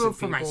would do decent it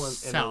for people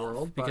myself in the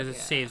world, because but, it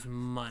saves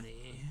money.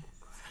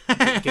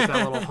 get that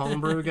little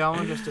homebrew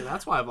going.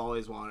 That's why I've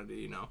always wanted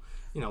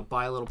to,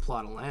 buy a little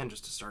plot of land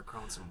just to start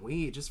growing some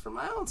weed just for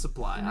my own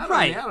supply.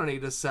 I don't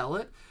need to sell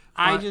it.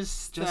 I but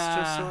just so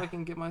I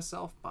can get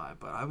myself by.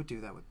 But I would do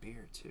that with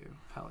beer too.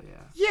 Hell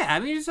yeah. Yeah, I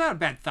mean, it's not a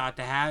bad thought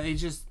to have.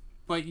 It's just,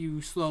 but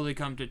you slowly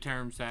come to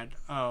terms that,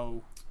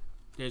 oh,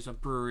 there's a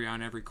brewery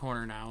on every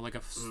corner now, like a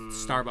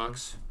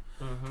Starbucks.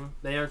 Mm-hmm.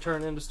 They are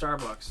turning into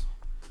Starbucks.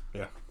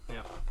 Yeah.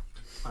 Yeah.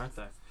 Aren't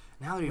they?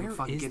 Now they're even Where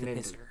fucking is the getting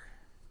into pisser?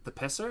 the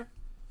pisser.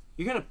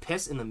 You're gonna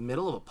piss in the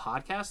middle of a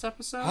podcast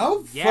episode?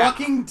 How Yeah.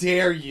 fucking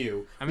dare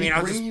you? I mean,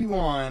 I'll bring you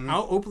on.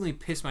 I'll openly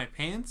piss my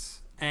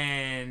pants,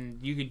 and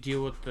you could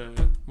deal with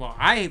the. Well,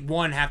 I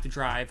have to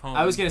drive home.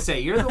 I was gonna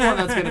say you're the one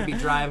that's gonna be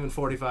driving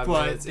 45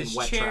 but minutes in this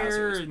wet chair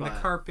trousers. and the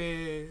but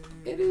carpet.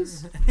 It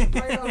is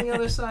right on the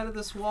other side of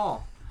this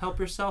wall. Help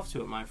yourself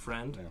to it, my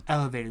friend.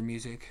 Elevator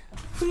music.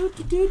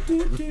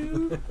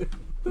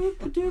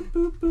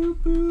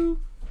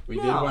 We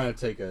did No. want to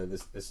take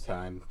this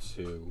time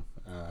to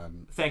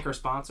Thank our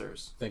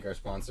sponsors. thank our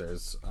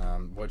sponsors,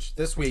 which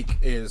this week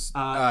is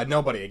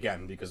nobody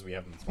again because we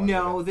haven't. sponsored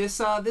No, it. this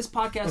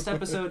podcast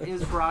episode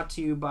is brought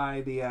to you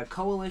by the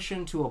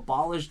Coalition to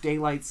Abolish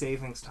Daylight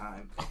Savings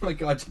Time. Oh my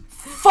god.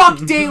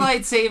 Fuck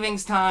daylight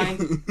savings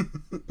time.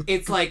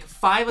 It's like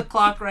 5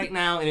 o'clock right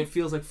now, and it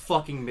feels like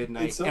fucking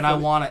midnight, It's so and I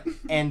funny. want to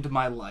end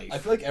my life. I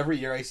feel like every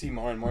year I see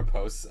more and more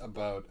posts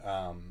about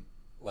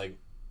like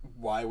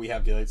why we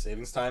have daylight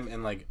savings time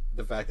and like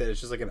the fact that it's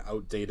just like an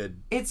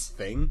outdated It's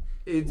thing.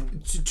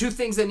 two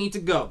things that need to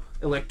go.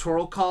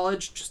 Electoral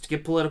college, just to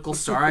get political.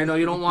 Sorry, I know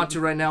you don't want to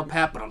right now,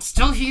 Pat, but I'm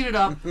still heated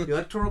up.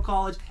 Electoral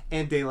college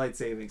and daylight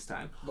savings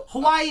time.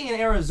 Hawaii and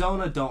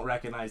Arizona don't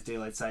recognize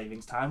daylight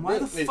savings time. Why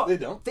the They- fuck? they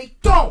don't? They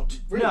don't.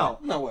 Really? No.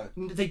 No way.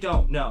 They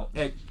don't. No.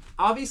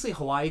 Obviously,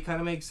 Hawaii kind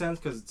of makes sense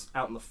because it's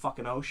out in the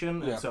fucking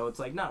ocean, and Yeah. so it's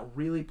like not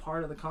really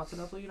part of the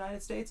continental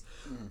United States.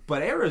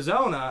 But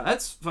Arizona,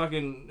 that's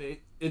fucking.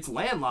 It's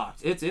landlocked.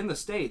 It's in the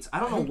states. I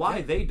don't know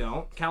why they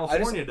don't.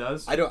 California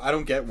does. I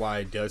don't get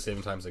why daylight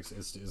saving time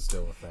is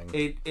still a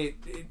thing.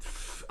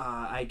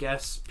 I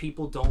guess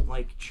people don't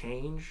like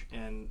change,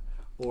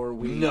 or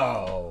we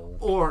No.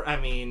 or I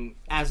mean,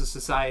 as a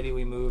society,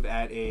 we move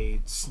at a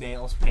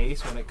snail's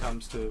pace when it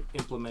comes to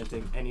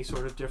implementing any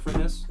sort of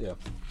differentness. Yeah.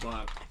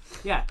 But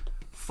yeah,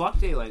 fuck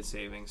daylight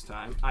savings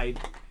time.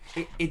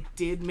 It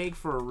did make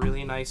for a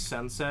really nice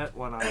sunset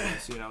when I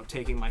was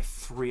taking my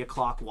 3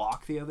 o'clock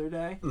walk the other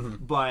day.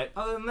 But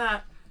other than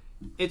that,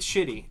 it's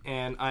shitty,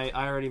 and I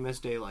already miss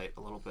daylight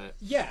a little bit.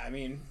 Yeah, I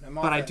mean,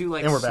 But I do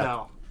like And we're back.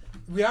 snow.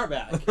 We are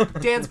back.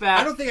 Dan's back.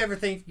 I don't think I ever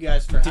thanked you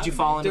guys for. Did you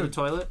fall into the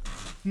toilet?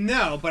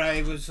 No, but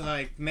I was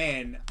like,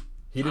 man.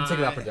 He did take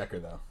an upper decker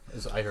though.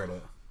 I heard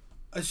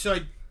it. So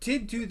I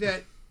did do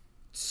that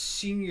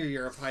senior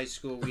year of high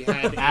school. We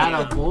had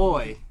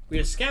Attaboy. we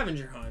had a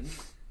scavenger hunt.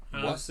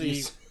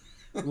 Honestly,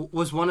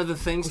 Was one of the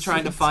things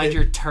trying to find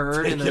your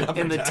turd in Take it up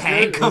the a decker?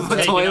 tank of a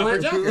taking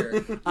toilet? upper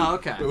decker. Oh,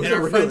 okay. was And our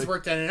really- friends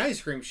worked at an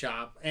ice cream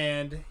shop,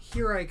 and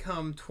here I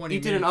come 20 You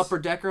minutes. did an upper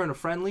decker and a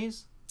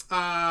Friendlies?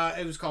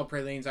 It was called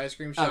Praline's Ice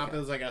Cream Shop. Okay. It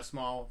was like a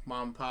small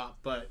mom and pop,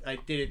 but I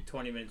did it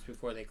 20 minutes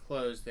before they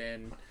closed,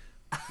 and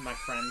My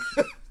friend.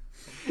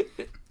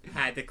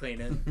 Had to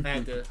clean it. I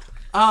had to.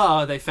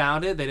 Oh, they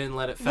found it. They didn't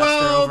let it fester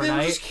Well, they were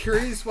overnight. just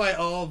curious why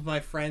all of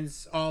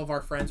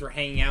our friends were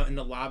hanging out in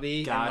the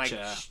lobby Gotcha.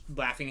 and like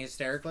laughing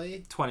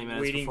hysterically, 20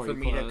 minutes waiting before for you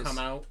me close. to come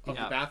out of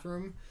Yeah. the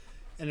bathroom.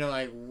 And they're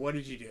like, "What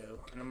did you do?"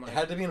 And I'm It like,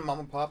 had to be in a mom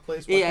and pop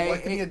place. Yeah, Why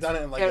couldn't you have done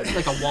it in like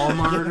like a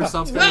Walmart or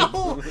something?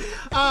 "No,"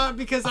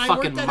 because I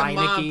worked fucking at a mom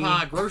Meineke. and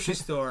pop grocery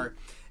store,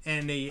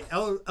 and the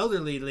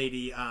elderly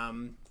lady,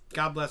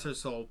 God bless her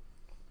soul,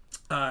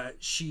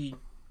 she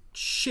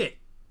shit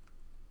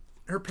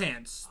her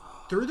pants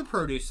through the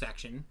produce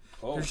section.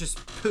 Oh. There's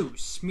just poo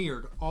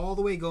smeared all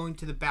the way going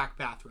to the back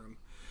bathroom.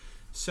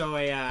 So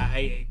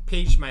I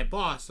paged my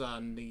boss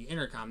on the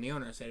intercom, the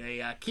owner. I said,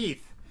 "Hey,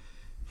 Keith."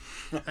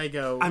 I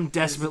go, I'm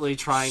desperately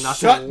trying not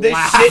Shut to this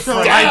laugh. shit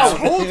so down.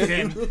 I told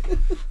him.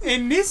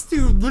 And this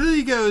dude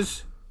literally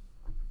goes,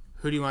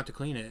 "Who do you want to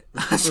clean it?"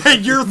 I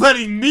said, "You're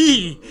letting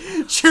me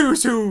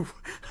choose who."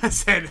 I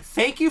said,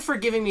 Thank you for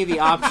giving me the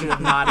option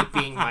of not it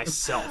being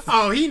myself.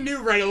 "Oh, he knew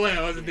right away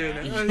I wasn't doing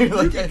that." You're You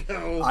like, can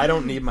go. I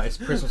don't need my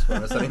Christmas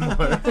bonus anymore.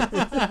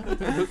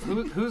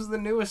 Who's the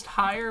newest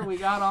hire we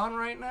got on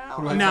right now?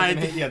 No,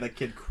 Yeah, that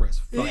kid Chris.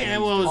 Yeah,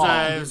 well,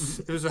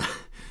 it was a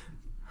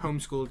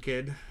homeschooled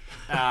kid.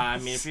 I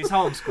mean, if he's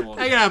homeschooled,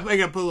 I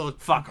gotta put a little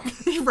fuck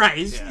him. right.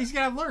 He's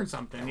gotta learn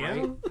something. You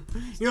know,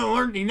 you don't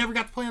learn. He never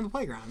got to play on the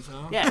playground.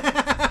 So Yeah,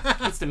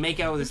 gets to make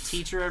out with his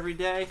teacher every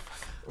day.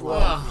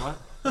 Ugh.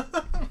 What?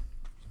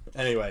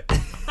 Anyway,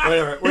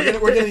 whatever. We're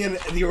getting to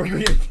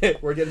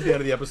the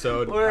end of the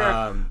episode.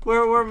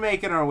 We're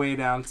making our way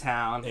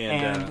downtown,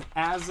 And, and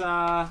as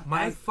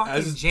my fucking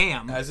as-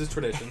 jam. as is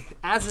tradition.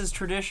 as is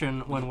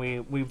tradition when we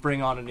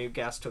bring on a new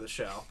guest to the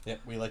show, Yeah,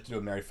 we like to do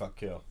a Mary Fuck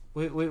Kill.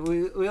 we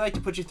like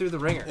to put you through the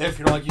ringer. If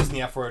you don't like using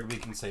the F word, we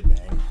can say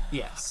bang.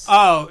 Yes.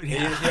 Oh,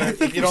 yeah. Yeah, I if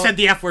think you you don't- said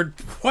the F word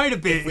quite a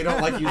bit. If we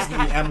don't like using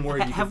the M word,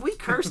 you Have can, we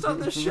cursed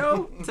on this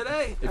show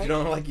today? if you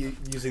don't like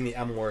using the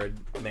M word,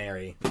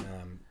 Mary,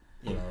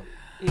 you know.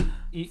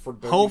 For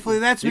Hopefully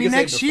that's you me can say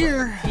next befriend.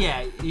 year.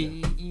 Yeah,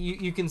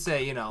 you can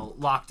say,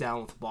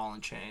 lockdown with a ball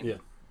and chain. Yeah.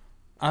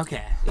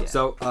 Okay.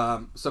 So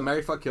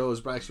Mary Fuck Kill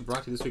was actually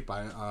brought to you this week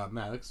by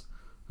Maddox,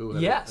 who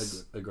had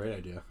Yes. a great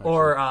idea. Actually.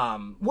 Or,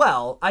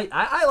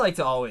 I like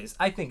to always,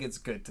 I think it's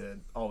good to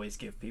always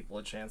give people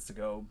a chance to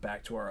go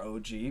back to our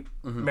OG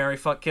Mary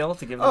Fuck Kill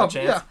to give them a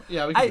chance.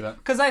 yeah, we can do that.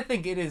 Because I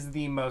think it is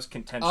the most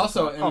contentious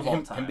Also, of all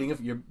him time. being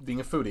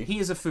a foodie. He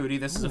is a foodie.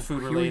 This is a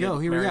food we related go,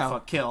 here we Mary go.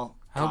 Fuck Kill.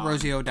 I hope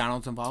Rosie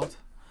O'Donnell's involved.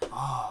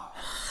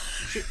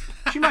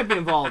 She might be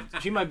involved.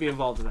 She might be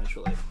involved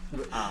eventually.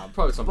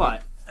 Probably something.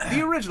 But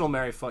the original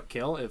Mary Fuck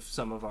Kill, if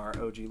some of our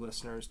OG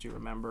listeners do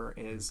remember,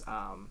 is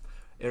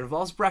it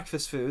involves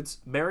breakfast foods.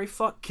 Mary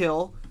Fuck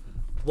Kill,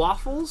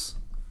 waffles,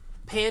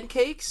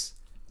 pancakes,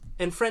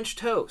 and French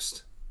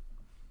toast.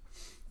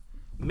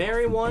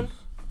 Marry one,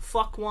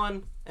 fuck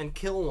one, and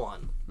kill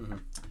one.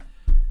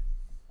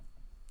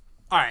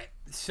 All right,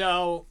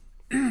 so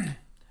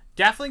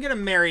definitely gonna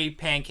marry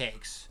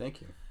pancakes.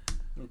 Thank you.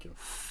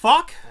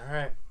 Fuck All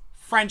right.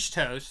 French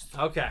toast.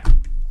 Okay.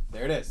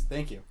 There it is.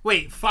 Thank you.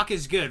 Wait, fuck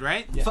is good,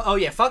 right?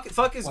 Yeah.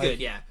 Fuck is Like- good.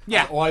 Yeah.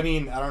 Yeah. Well, I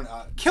mean, I don't.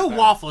 Kill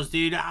waffles,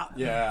 dude.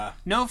 Yeah.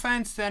 No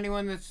offense to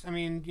anyone that's,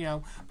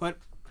 but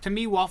to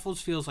me,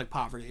 waffles feels like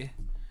poverty.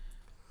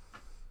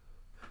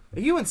 Are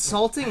you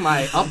insulting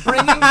my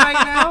upbringing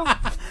right now?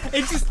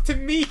 It just, to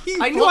me,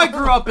 I knew I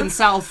grew up in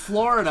South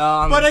Florida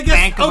on but the I guess,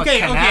 bank of a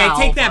canal,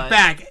 I take that but-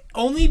 back.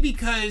 Only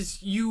because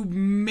you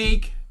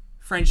make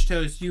French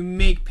toast, you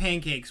make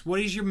pancakes. What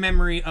is your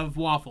memory of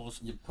waffles?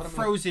 You put 'em in-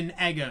 Frozen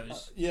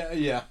Eggos.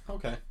 Yeah.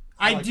 Okay.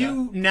 I like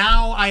do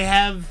now. I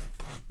have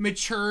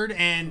matured,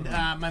 and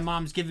my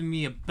mom's given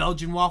me a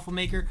Belgian waffle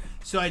maker,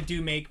 so I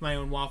do make my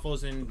own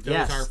waffles, and those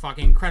Yes. are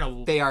fucking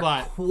incredible. They are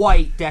But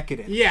quite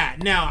decadent. yeah,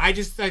 no, I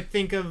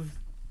think of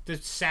the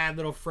sad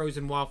little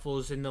frozen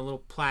waffles in the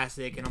little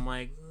plastic, and I'm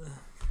like, ugh.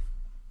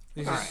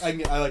 This is-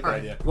 I like that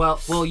idea.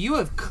 Well, you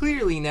have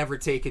clearly never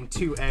taken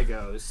 2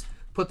 Eggos,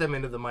 put them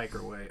into the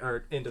microwave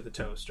or into the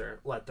toaster,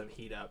 let them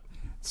heat up,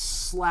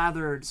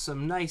 slathered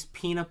some nice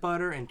peanut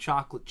butter and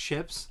chocolate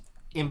chips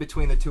in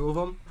between the two of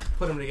them,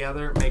 put them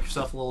together, make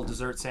yourself a little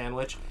dessert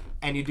sandwich,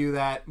 and you do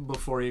that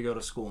before you go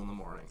to school in the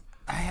morning.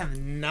 I have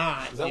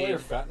not. Is that why dude. you're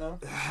fat now?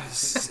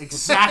 That's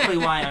exactly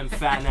why I'm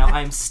fat now.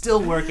 I'm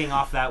still working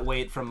off that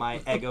weight from my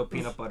Eggo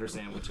peanut butter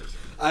sandwiches.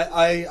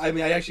 I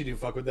mean, I actually do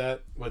fuck with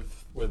that with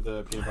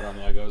the peanut butter on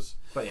the Eggos.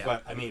 But yeah.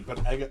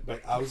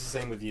 But I was the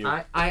same with you.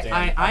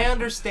 I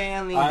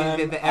understand the I'm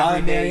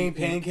everyday marrying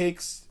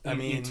pancakes. I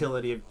mean,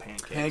 utility of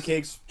pancakes.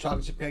 pancakes,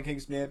 chocolate chip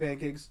pancakes, banana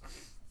pancakes,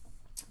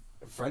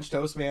 French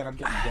toast, man. I'm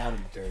getting down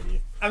and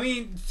dirty. I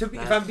mean,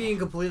 if I'm being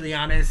completely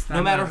honest, No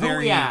I'm matter a who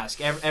very, we ask,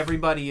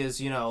 everybody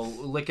is,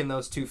 licking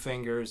those 2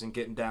 fingers and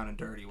getting down and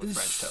dirty with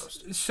French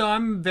toast. So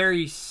I'm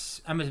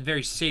a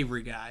very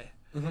savory guy.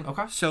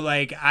 Okay. So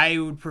like I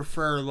would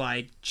prefer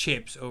like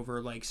chips over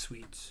like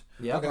sweets.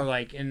 Yeah. Or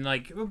like I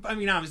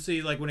mean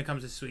obviously like when it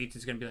comes to sweets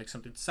it's gonna be like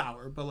something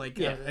sour, but like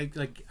Yeah.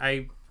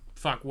 I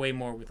fuck way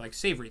more with like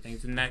savory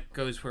things, and that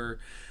goes for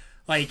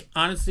Like,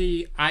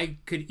 honestly, I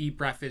could eat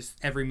breakfast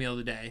every meal of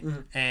the day.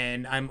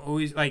 And I'm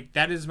always, like,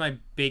 that is my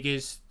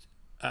biggest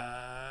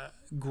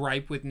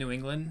gripe with New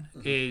England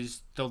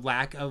is the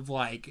lack of,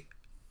 like,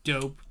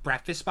 dope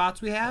breakfast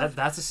spots we have.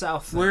 That's a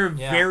South thing. We're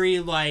Yeah. very,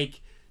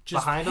 like,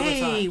 just, Behind on the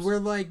hey, times. we're,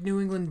 like, New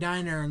England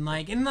diner. And,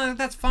 like,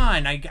 that's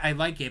fine. I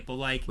like it. But,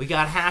 like, We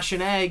got hash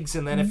and eggs,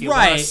 and then if you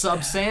Right. want a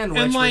sub sandwich,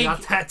 and, we like,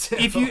 got that too.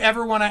 if you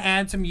ever want to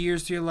add some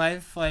years to your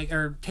life, like,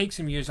 or take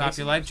some years off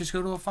your life, just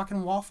go to a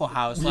fucking Waffle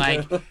House.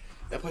 Like,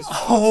 That place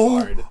oh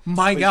hard.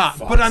 my That god!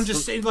 place But I'm fucks.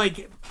 just saying, like,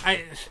 you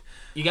I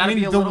gotta mean,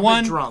 be a the little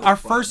one bit drunk. our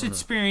but- first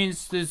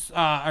experience, this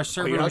our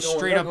server You're not was going,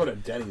 straight you're up. not going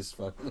to Denny's.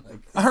 Fucking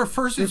like. Our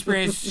first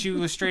experience, she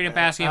was straight up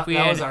asking if we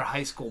that had was our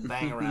high school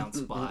bang around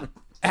spot.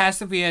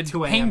 asked if we had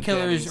 2 a.m. painkillers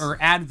Denny's. or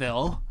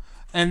Advil.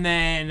 And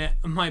then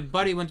my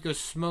buddy went to go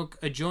smoke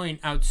a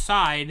joint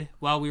outside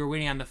while we were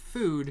waiting on the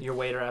food. Your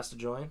waiter asked to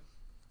join.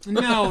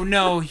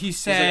 No, he "I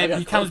said, got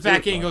he comes coke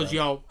back too, in and fuck goes, that."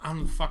 yo, I don't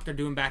know what the fuck they're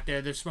doing back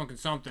there. They're smoking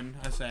something.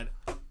 I said,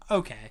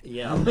 okay.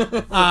 Yeah,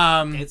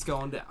 it's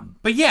going down.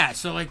 But yeah,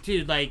 so, like,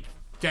 dude, like,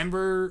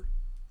 Denver,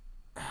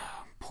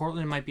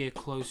 Portland might be a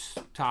close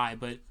tie,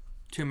 but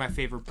two of my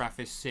favorite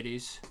breakfast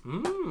cities.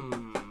 Denver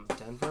and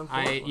Portland.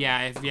 I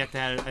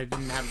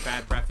didn't have a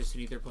bad breakfast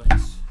at either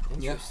place.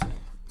 Interesting.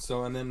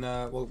 So and then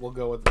we'll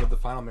go with the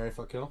final Mary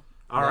Fuck Kill.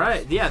 All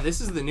right, yeah, this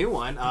is the new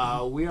one.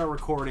 We are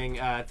recording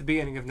at the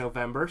beginning of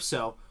November,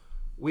 so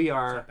we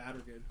are. Bad or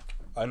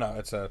good? No,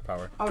 it's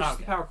Power. Oh, just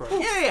Okay. the power cord.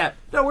 Yeah.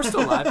 No, we're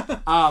still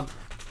live.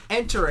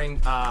 Entering,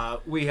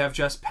 we have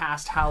just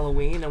passed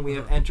Halloween, and we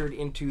have entered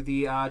into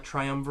the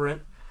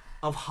triumvirate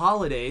of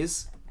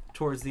holidays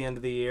towards the end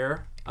of the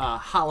year.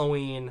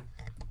 Halloween,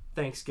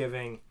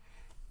 Thanksgiving,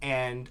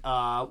 and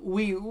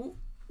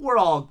we're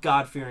all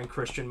God-fearing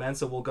Christian men,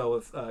 so we'll go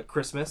with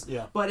Christmas.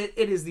 Yeah. But it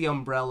is the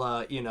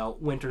umbrella,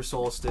 winter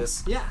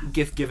solstice, Yeah.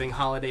 gift-giving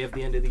holiday of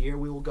the end of the year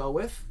we will go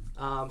with.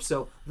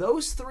 So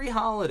those 3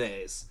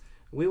 holidays,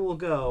 we will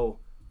go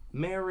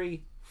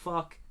marry,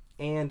 fuck,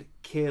 and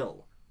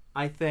kill.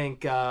 I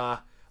think I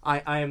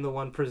am the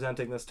one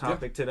presenting this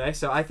topic today,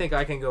 so I think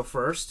I can go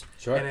first.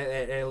 Sure. And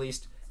at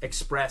least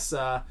express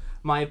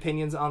my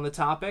opinions on the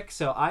topic.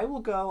 So I will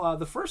go,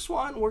 the first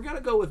one, we're going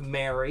to go with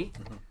marry.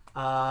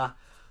 I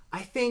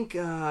think,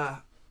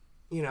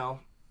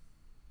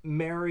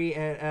 marry,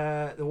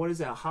 what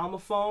is it, a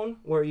homophone?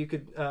 Where you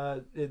could,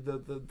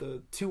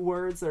 the 2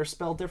 words that are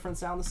spelled different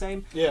sound the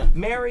same? Yeah.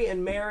 Marry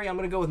and Merry, I'm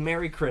going to go with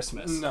Merry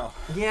Christmas. No.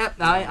 Yep,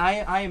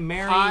 I am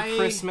Merry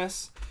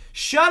Christmas.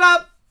 Shut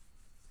up!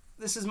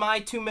 This is my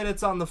 2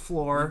 minutes on the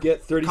floor.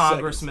 Get 30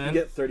 Congressman. seconds.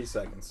 You get 30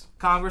 seconds.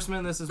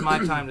 Congressman, this is my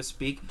time to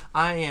speak.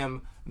 I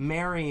am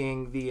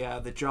marrying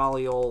the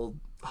jolly old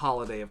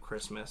holiday of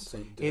Christmas.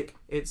 Saint Dick.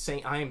 It's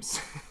Saint. I am.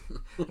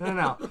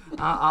 No.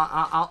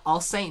 I'll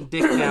Saint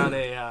Dick down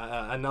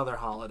another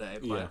holiday,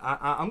 but Yeah.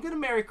 I'm gonna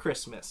marry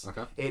Christmas.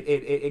 Okay.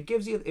 It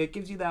gives you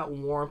that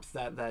warmth,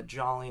 that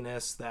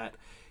jolliness, that.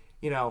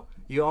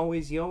 You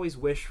always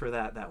wish for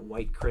that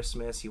white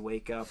Christmas. You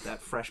wake up,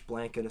 that fresh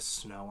blanket of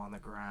snow on the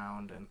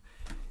ground, and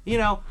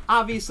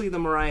obviously the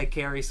Mariah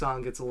Carey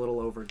song gets a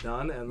little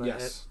overdone, and the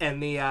Yes.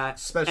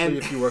 especially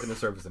if you work in the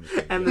service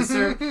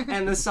industry.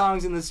 and the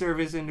songs in the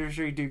service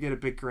industry do get a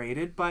bit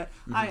graded, but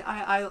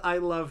I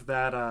love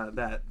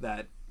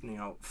that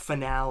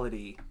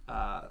finality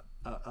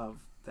of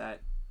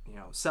that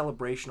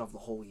celebration of the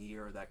whole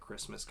year that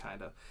Christmas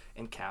kind of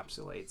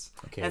encapsulates.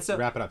 Okay, and so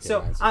wrap it up.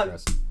 So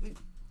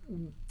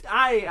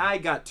I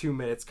got 2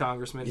 minutes,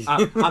 Congressman.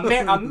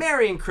 I'm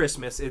marrying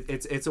Christmas.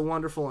 It's a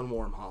wonderful and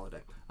warm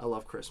holiday. I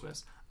love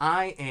Christmas.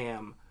 I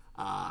am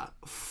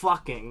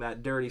fucking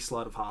that dirty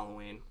slut of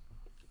Halloween.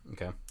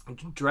 Okay.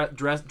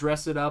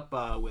 Dress it up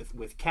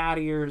with cat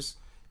ears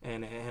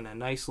and a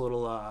nice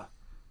little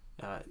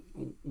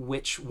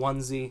witch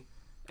onesie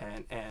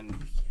and You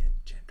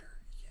can't gender,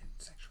 you can't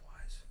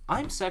sexualize.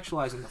 I'm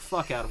sexualizing the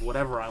fuck out of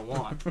whatever I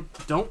want.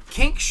 Don't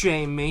kink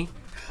shame me,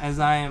 as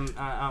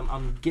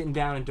I'm getting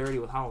down and dirty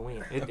with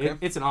Halloween.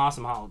 It's an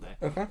awesome holiday.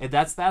 Okay. And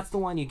that's the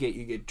one you get.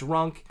 You get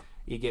drunk,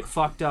 you get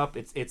fucked up.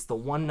 It's the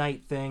one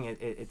night thing.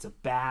 It's a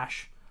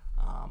bash.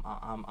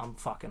 I'm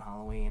fucking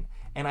Halloween,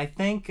 and I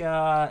think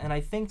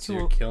So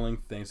you're killing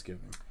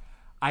Thanksgiving.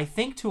 I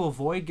think to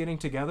avoid getting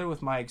together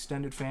with my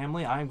extended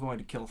family, I'm going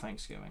to kill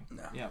Thanksgiving.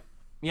 No.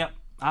 Yep.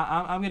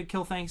 I'm going to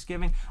kill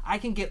Thanksgiving. I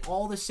can get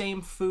all the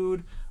same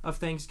food of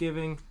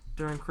Thanksgiving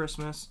during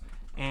Christmas,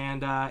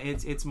 and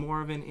it's more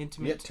of an You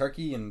intimate. get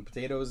turkey and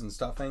potatoes and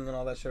stuffing and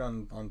all that shit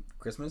on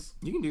Christmas.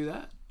 You can do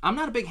that. I'm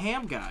not a big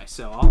ham guy,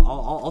 so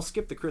I'll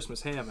skip the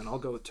Christmas ham and I'll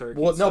go with turkey.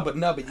 Well, and no,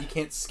 stuff. but you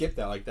can't skip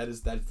that. Like that's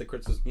the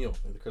Christmas meal.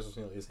 The Christmas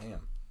meal is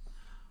ham.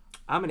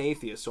 I'm an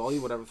atheist, so I'll eat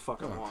whatever the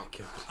fuck I Oh, want.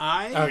 Okay.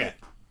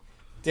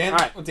 Dan, All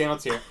right. Dan,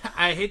 let's hear.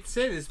 I hate to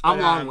say this, but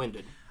I'm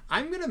long-winded.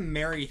 I'm gonna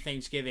marry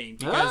Thanksgiving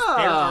because Oh.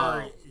 there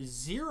are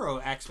 0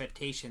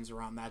 expectations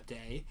around that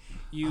day.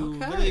 You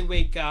Okay. literally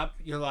wake up,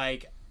 you're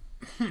like,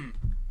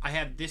 I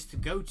have this to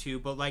go to,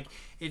 but like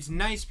it's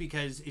nice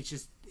because it's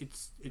just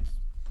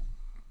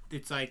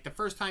it's like the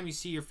first time you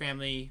see your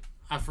family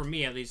for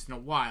me at least in a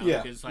while,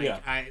 Yeah, because like yeah.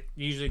 I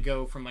usually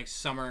go from like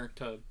summer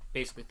to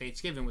basically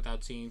Thanksgiving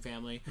without seeing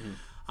family.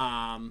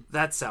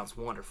 That sounds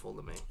wonderful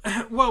to me.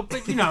 Well,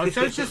 but you know,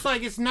 so it's just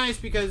like it's nice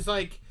because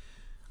like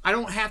I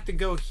don't have to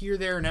go here,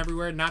 there, and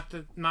everywhere. Not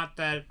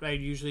that I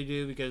usually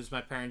do because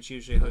my parents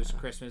usually host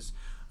Christmas.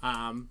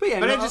 But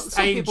yeah, I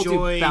some people do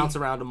enjoy bounce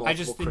around to multiple I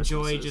just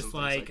enjoy Christmases just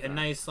and things like a that.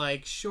 nice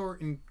like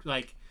short and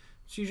like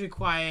it's usually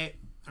quiet.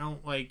 I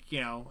don't like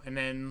and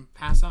then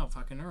pass out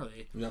fucking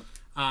early. Yep.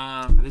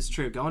 That is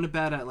true. Going to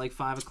bed at like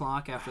 5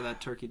 o'clock after that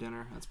turkey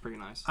dinner, that's pretty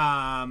nice.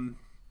 I'm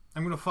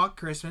gonna fuck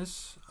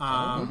Christmas.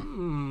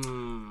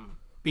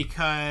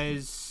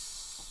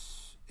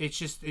 Because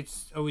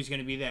it's always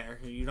gonna be there.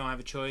 You don't have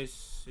a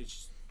choice. It's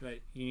just that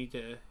you need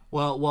to.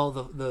 Well,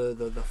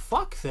 the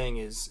fuck thing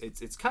is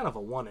it's kind of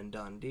a one and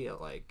done deal.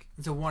 Like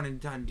It's a one and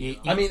done deal.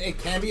 I mean, it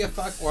can be a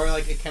fuck, or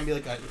like it can be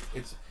like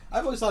it's.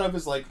 I've always thought of it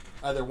as like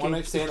either one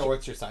night stand or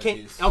it's your side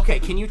piece.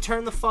 can you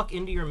turn the fuck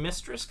into your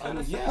mistress kind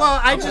of thing? Yeah.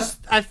 well,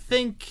 I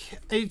think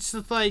it's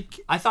just like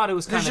I thought it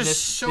was kind There's of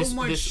just so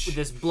much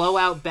this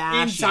blowout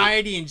bash.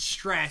 anxiety and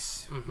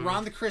stress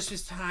around the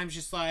Christmas time.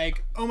 Just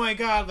like, oh my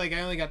god, like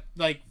I only got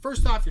like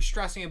first off, you're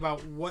stressing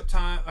about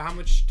how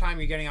much time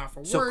you're getting off for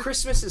work. So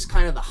Christmas is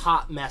kind of the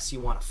hot mess you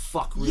want to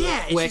fuck really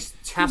it's quick,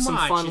 just too have some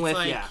much. fun It's with.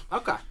 like- Yeah.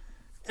 Okay.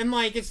 And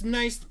like it's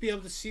nice to be able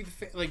to see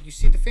you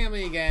see the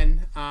family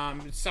again.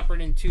 It's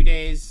separate in 2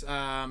 days,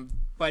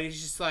 but it's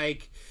just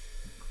like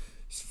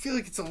I just feel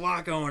like it's a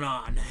lot going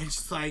on. It's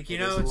just like is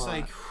it's a lot.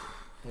 like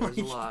There's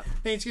a lot.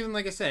 Thanksgiving,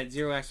 like I said,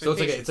 zero So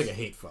expectations. it's like a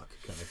hate fuck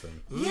kind of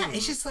thing. Yeah,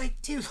 it's just like,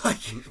 dude, like,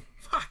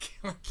 fuck,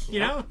 like,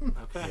 you know?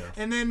 Okay. Yeah.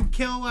 And then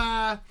kill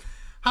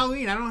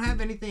Halloween. I don't have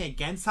anything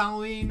against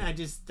Halloween. I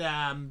just,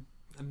 I've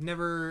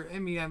never,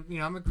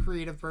 I'm a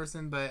creative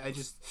person, but I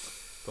just,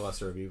 The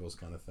lesser of evils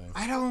kind of thing.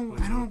 I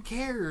don't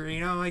care,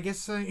 I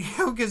guess,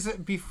 because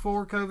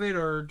before COVID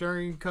or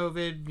during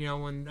COVID,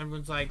 when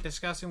everyone's like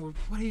discussing, well,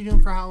 what are you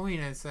doing for Halloween?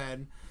 I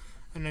said,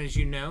 and as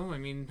you know,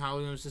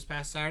 Halloween was this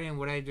past Saturday, and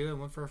what did I do? I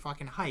went for a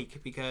fucking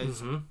hike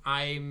because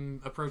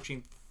I'm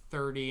approaching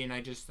 30, and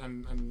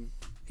I'm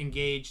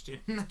engaged,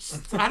 and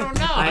I don't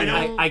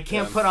know. I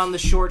can't put on the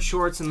short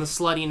shorts and the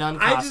slutty nun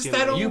costume.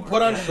 I don't- You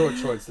put on short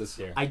shorts this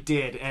year. I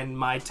did, and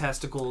my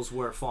testicles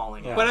were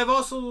falling. Yeah. But I've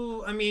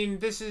also,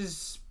 this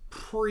is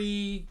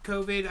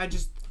pre-COVID.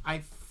 I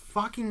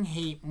fucking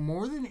hate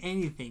more than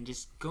anything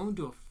just going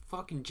to a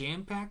fucking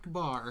jam-packed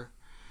bar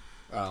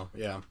Oh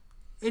yeah.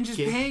 and just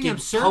Get paying an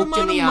absurd poked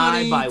amount in the of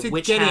money eye by to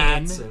witch get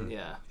hats. in. And,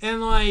 yeah.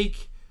 And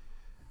like,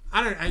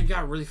 I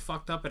got really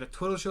fucked up at a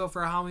Twiddle show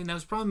for Halloween. That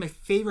was probably my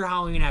favorite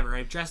Halloween ever.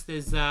 I dressed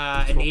as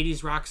an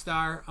 80s rock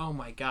star. Oh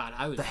my god,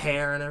 I was The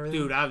hair and everything.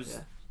 dude. I was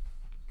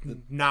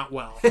not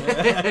well.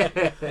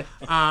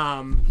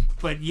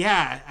 But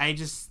yeah,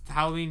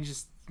 Halloween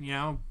just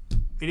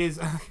it is.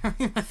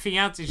 My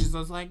fiance just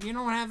was like, you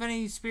don't have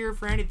any spirit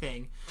for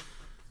anything.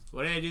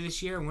 What did I do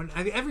this year?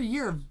 Every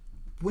year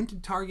I went to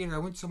Target or I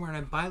went somewhere and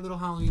I buy little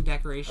Halloween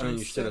decorations. I mean,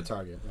 you stood at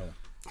Target. Yeah.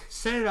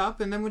 Set it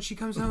up, and then when she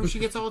comes home, she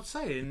gets all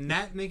excited, and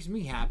that makes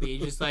me happy.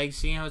 Just like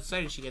seeing how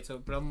excited she gets.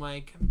 But I'm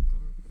like,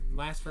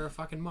 lasts for a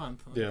fucking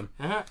month. Yeah.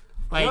 Uh-huh.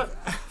 Like, You know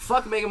what?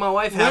 Fuck making my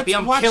wife happy. Let's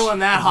I'm watch- killing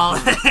that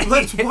holiday.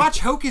 let's watch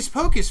Hocus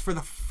Pocus for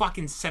the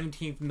fucking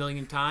 17th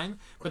millionth time.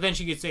 But then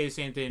she could say the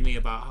same thing to me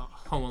about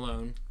Home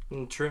Alone.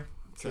 True.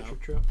 So.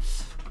 True.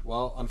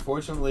 Well,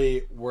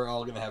 unfortunately, we're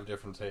all gonna have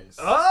different tastes.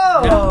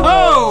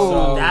 Oh,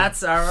 So-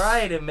 that's all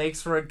right. It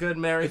makes for a good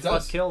marry It fuck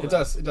does. kill. It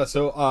does. It does.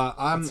 So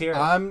Let's hear it.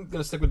 I'm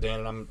gonna stick with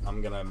Dan, and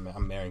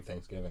I'm marrying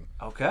Thanksgiving.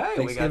 Okay,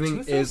 we got Thanksgiving two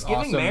is Thanksgiving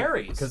awesome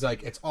marries. because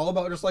like it's all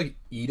about just like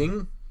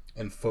eating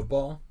and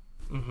football,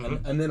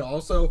 Mm-hmm. and then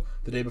also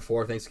the day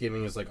before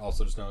Thanksgiving is like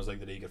also just known as like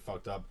the day you get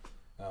fucked up.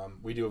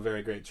 We do a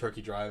very great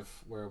turkey drive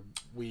where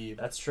we.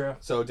 That's true.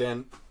 So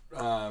Dan,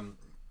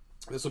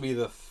 this will be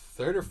the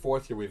third or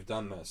fourth year we've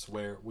done this,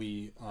 where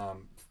we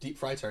deep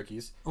fry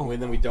turkeys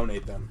and then we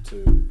donate them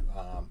to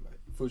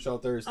food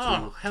shelters,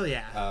 Oh, hell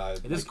yeah.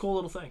 It is a cool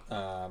little thing.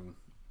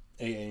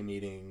 AA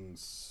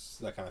meetings,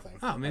 that kind of thing.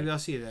 Oh, maybe I'll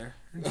see you there.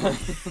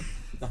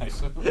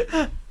 Nice.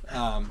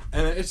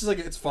 And it's just like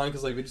it's fun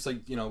because like we just like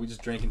we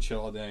just drink and chill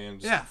all day and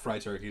just Yeah. fry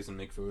turkeys and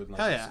make food. And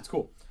Hell like, yeah. it's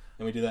cool.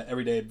 And we do that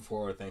every day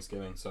before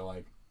Thanksgiving. So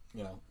like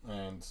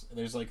and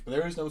there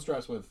is no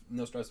stress with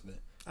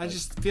it. I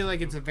just feel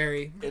like it's a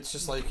very... It's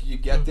just like you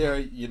get there,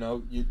 you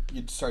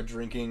start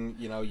drinking,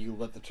 you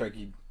let the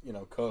turkey,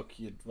 cook,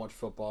 you watch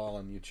football,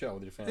 and you chill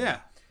with your family.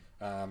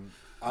 Yeah.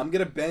 I'm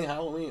gonna bang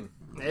Halloween.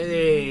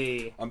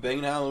 Hey. I'm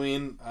banging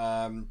Halloween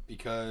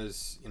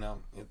because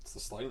it's the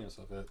slightiness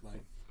of it.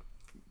 Like,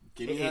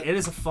 give me that. It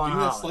is a fun Give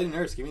me that holiday.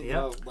 slightiness. Give me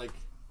Yep.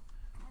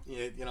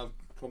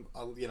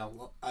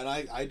 and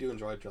I do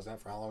enjoy dressing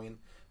up for Halloween.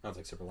 I know it's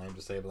like super lame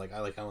to say, but like I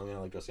like Halloween. I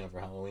like dressing up for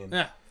Halloween.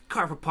 Yeah.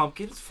 Carpet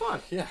pumpkin. It's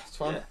fun. Yeah, it's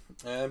fun.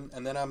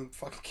 And then I'm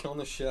fucking killing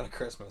the shit out of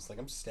Christmas. Like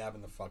I'm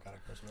stabbing the fuck out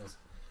of Christmas.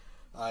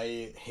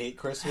 I hate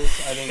Christmas.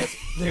 I think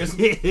there's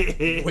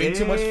way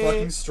too much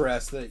fucking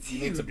stress that you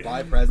need to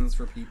buy presents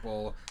for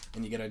people,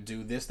 and you gotta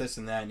do this,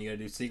 and that, and you gotta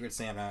do Secret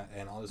Santa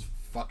and all this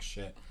fuck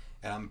shit.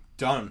 and I'm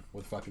done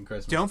with fucking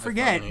Christmas. Don't I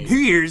forget, fucking hate New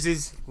Year's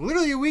is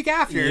literally a week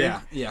after. it.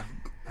 Yeah.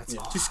 That's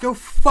awesome. Just go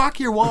fuck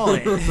your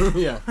wallet.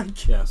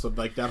 Yeah. So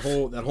like that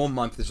whole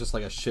month is just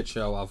like a shit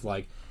show of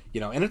like,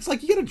 and it's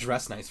like you gotta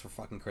dress nice for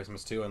fucking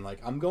Christmas too, and like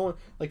I'm going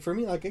like for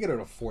me like I gotta go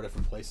to 4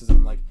 different places, and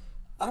I'm like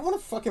I don't want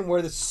to fucking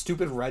wear this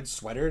stupid red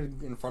sweater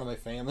in front of my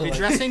family. You're like,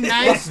 dressing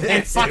nice fuck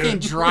and that, fucking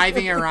dude.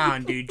 driving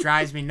around, dude,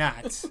 drives me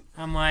nuts.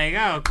 I'm like,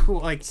 oh,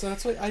 cool. Like, So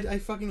that's why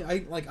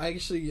I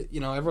actually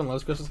everyone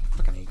loves Christmas. I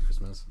fucking hate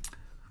Christmas.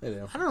 I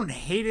do. I don't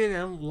hate it. I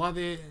don't love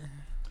it.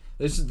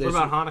 There's What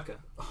about Hanukkah?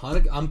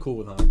 Hanukkah? I'm cool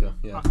with Hanukkah.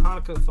 Yeah.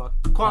 Hanukkah, fuck.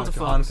 Kwanzaa,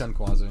 fucks. Hanukkah and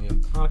Kwanzaa, yeah.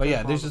 Hanukkah But yeah,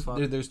 and there's Kwanzaa, just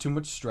fuck. there's too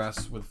much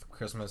stress with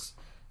Christmas.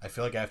 I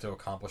feel like I have to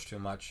accomplish too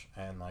much,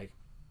 and like,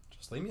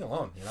 just leave me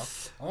alone.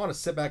 I want to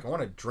sit back. I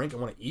want to drink. I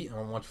want to eat. And I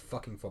want to watch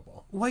fucking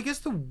football. Well, I guess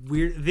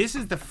this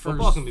is the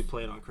Football first can be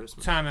played on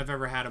Christmas. time I've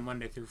ever had a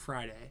Monday through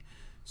Friday.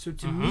 So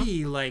to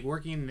me, like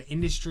working in the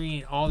industry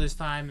and all this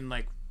time and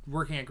like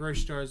working at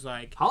grocery stores,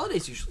 like,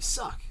 Holidays usually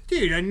suck.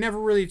 dude, I never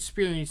really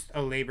experienced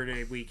a Labor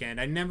Day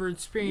weekend. I never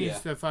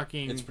experienced Yeah. the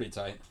fucking It's pretty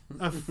tight.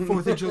 a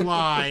 4th of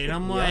July, and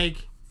I'm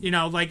like,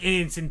 like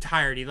in its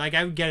entirety. Like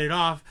I would get it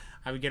off.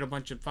 I would get a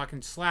bunch of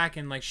fucking slack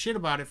and like shit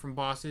about it from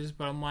bosses,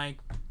 but I'm like,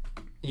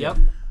 Yep.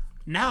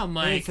 now I'm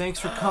Hey, like, thanks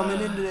for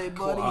coming in today,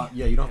 buddy.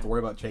 Yeah, you don't have to worry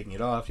about taking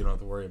it off. You don't have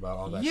to worry about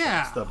all that.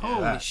 yeah, shit. It's the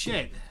holy best.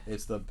 shit.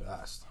 It's the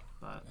best.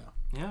 But,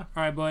 yeah.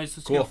 All right, boys,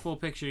 let's Cool. get a full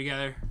picture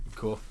together.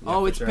 Cool. Yeah,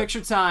 Oh, for it's sure.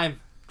 picture time.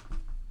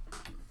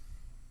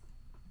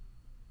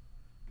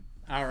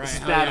 All right, This is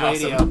hell bad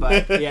yeah. radio,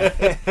 but yeah.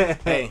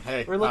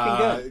 Hey, We're looking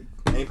good.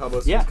 Any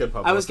publicity Yeah, is good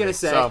publicity. I was gonna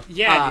say, So,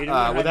 Yeah, dude,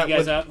 I'm with gonna have you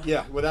guys that,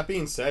 up. with that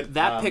being said,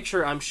 That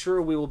picture, I'm sure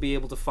we will be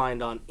able to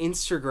find on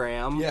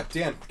Instagram. Yeah,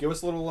 Dan, give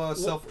us a little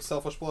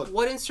selfish plug.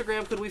 What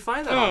Instagram could we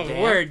find that on, Oh,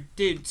 Dan? word,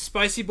 dude,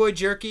 Spicy Boy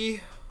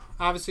Jerky,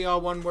 obviously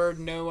all one word,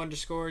 no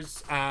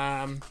underscores.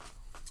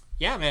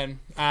 Yeah, man,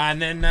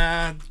 and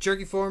then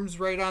Jerky Forms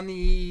right on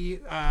the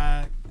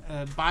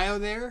bio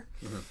there.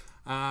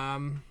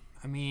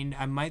 I mean,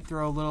 I might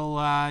throw a little,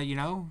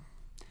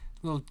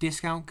 little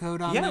discount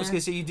code on Yeah, there. I was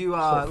gonna say you do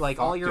like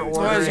all your Dude,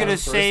 orders. I was gonna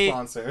first say-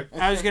 sponsor.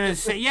 I was gonna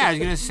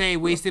say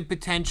Wasted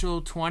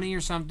Potential 20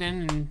 or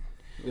something, and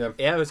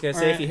Yeah, I was gonna say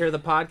Alright. if you hear the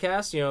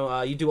podcast,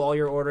 you do all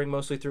your ordering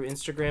mostly through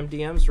Instagram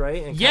DMs,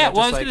 right? And yeah. kinda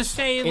Well, I just, was gonna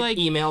say in like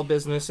email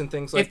business and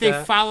things like if they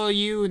that. follow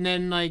you and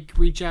then like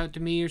reach out to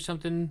me or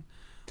something,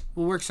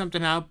 we'll work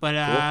something out. But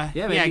yeah,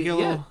 maybe, get a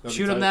little. That'd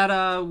shoot be them tight.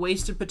 that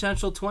wasted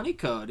potential 20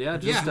 code. Yeah,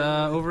 just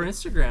Yeah. over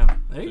Instagram.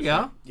 There you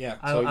go. Yeah,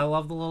 I so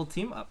love the little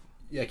team up.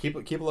 yeah, keep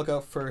a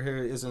lookout for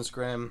his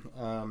Instagram.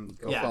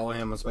 Go Yeah. follow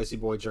him on Spicy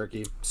Boy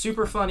Jerky.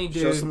 Super funny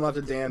dude. Show some love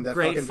to Dan. That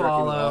Great fucking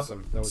follow. jerky was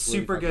awesome. That was really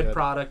Super fucking good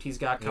product he's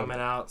got coming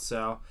out.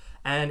 So,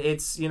 and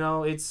it's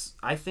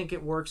I think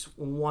it works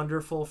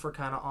wonderful for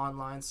kind of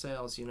online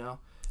sales.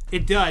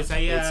 It does.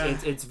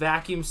 It's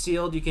vacuum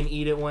sealed. You can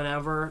eat it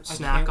whenever, I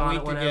snack can't on wait it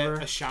to whenever.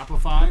 get a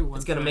Shopify.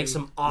 It's gonna make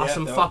some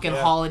awesome that- fucking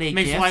yeah. holiday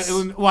Makes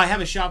gifts. well, I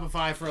have a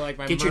Shopify for like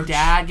my Get your merch.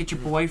 dad, get your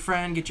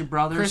boyfriend, get your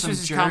brother. Christmas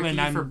some is jerky coming.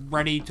 I'm for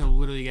ready to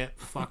literally get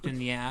fucked in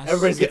the ass.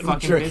 Everybody's get getting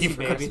fucking jerky busy, for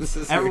baby. Christmas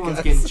this year, Everyone's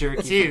guys. getting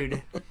jerky,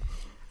 dude.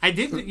 I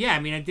did. Yeah,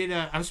 I mean, I did.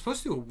 I was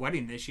supposed to do a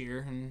wedding this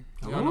year, and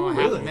I don't know what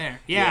really? happened there.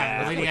 Yeah,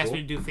 Yeah, the lady that's asked me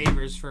to do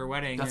favors for a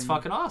wedding. That's and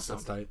fucking awesome.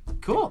 That's tight.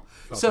 Cool.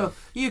 Felt So that.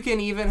 you can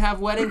even have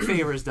wedding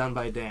favors done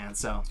by Dan.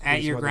 So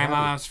at your what happened.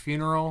 grandma's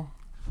funeral.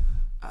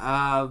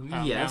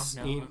 yes,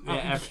 no. You, Oh,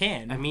 you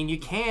can. I mean, you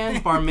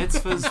can bar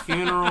mitzvahs,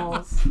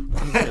 funerals.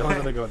 I'm not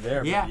gonna go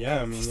there. Yeah. But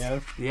yeah, I mean, yeah.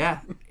 Yeah,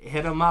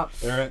 hit them up.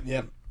 All right,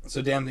 yeah.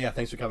 So Dan, yeah,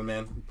 thanks for coming,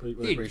 man. Really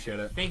Dude, appreciate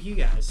it. Thank you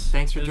guys.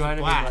 Thanks for It was a joining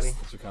me, blast. buddy.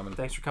 Thanks for coming.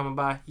 Thanks for coming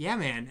by. Yeah,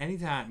 man.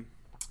 Anytime.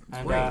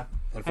 And, great.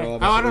 And for Hey, all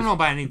of Oh, us I don't that know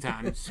about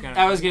anytime. It's gonna,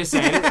 I was gonna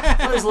say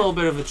it was a little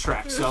bit of a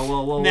trek, so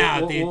we'll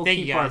Nah, dude, we'll thank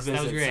keep you our guys.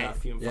 That was visits great.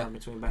 few and Yeah. far in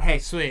between. But hey,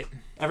 Sweet.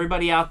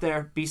 everybody out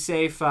there, be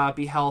safe,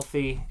 be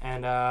healthy,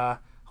 and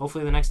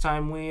hopefully the next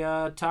time we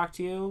talk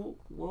to you,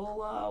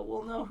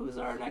 we'll know who's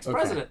our next Okay.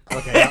 president.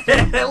 Okay.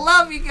 I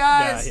love you Yeah,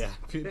 guys. yeah.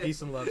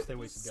 Peace and love. Stay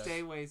wasted, guys.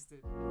 Stay wasted.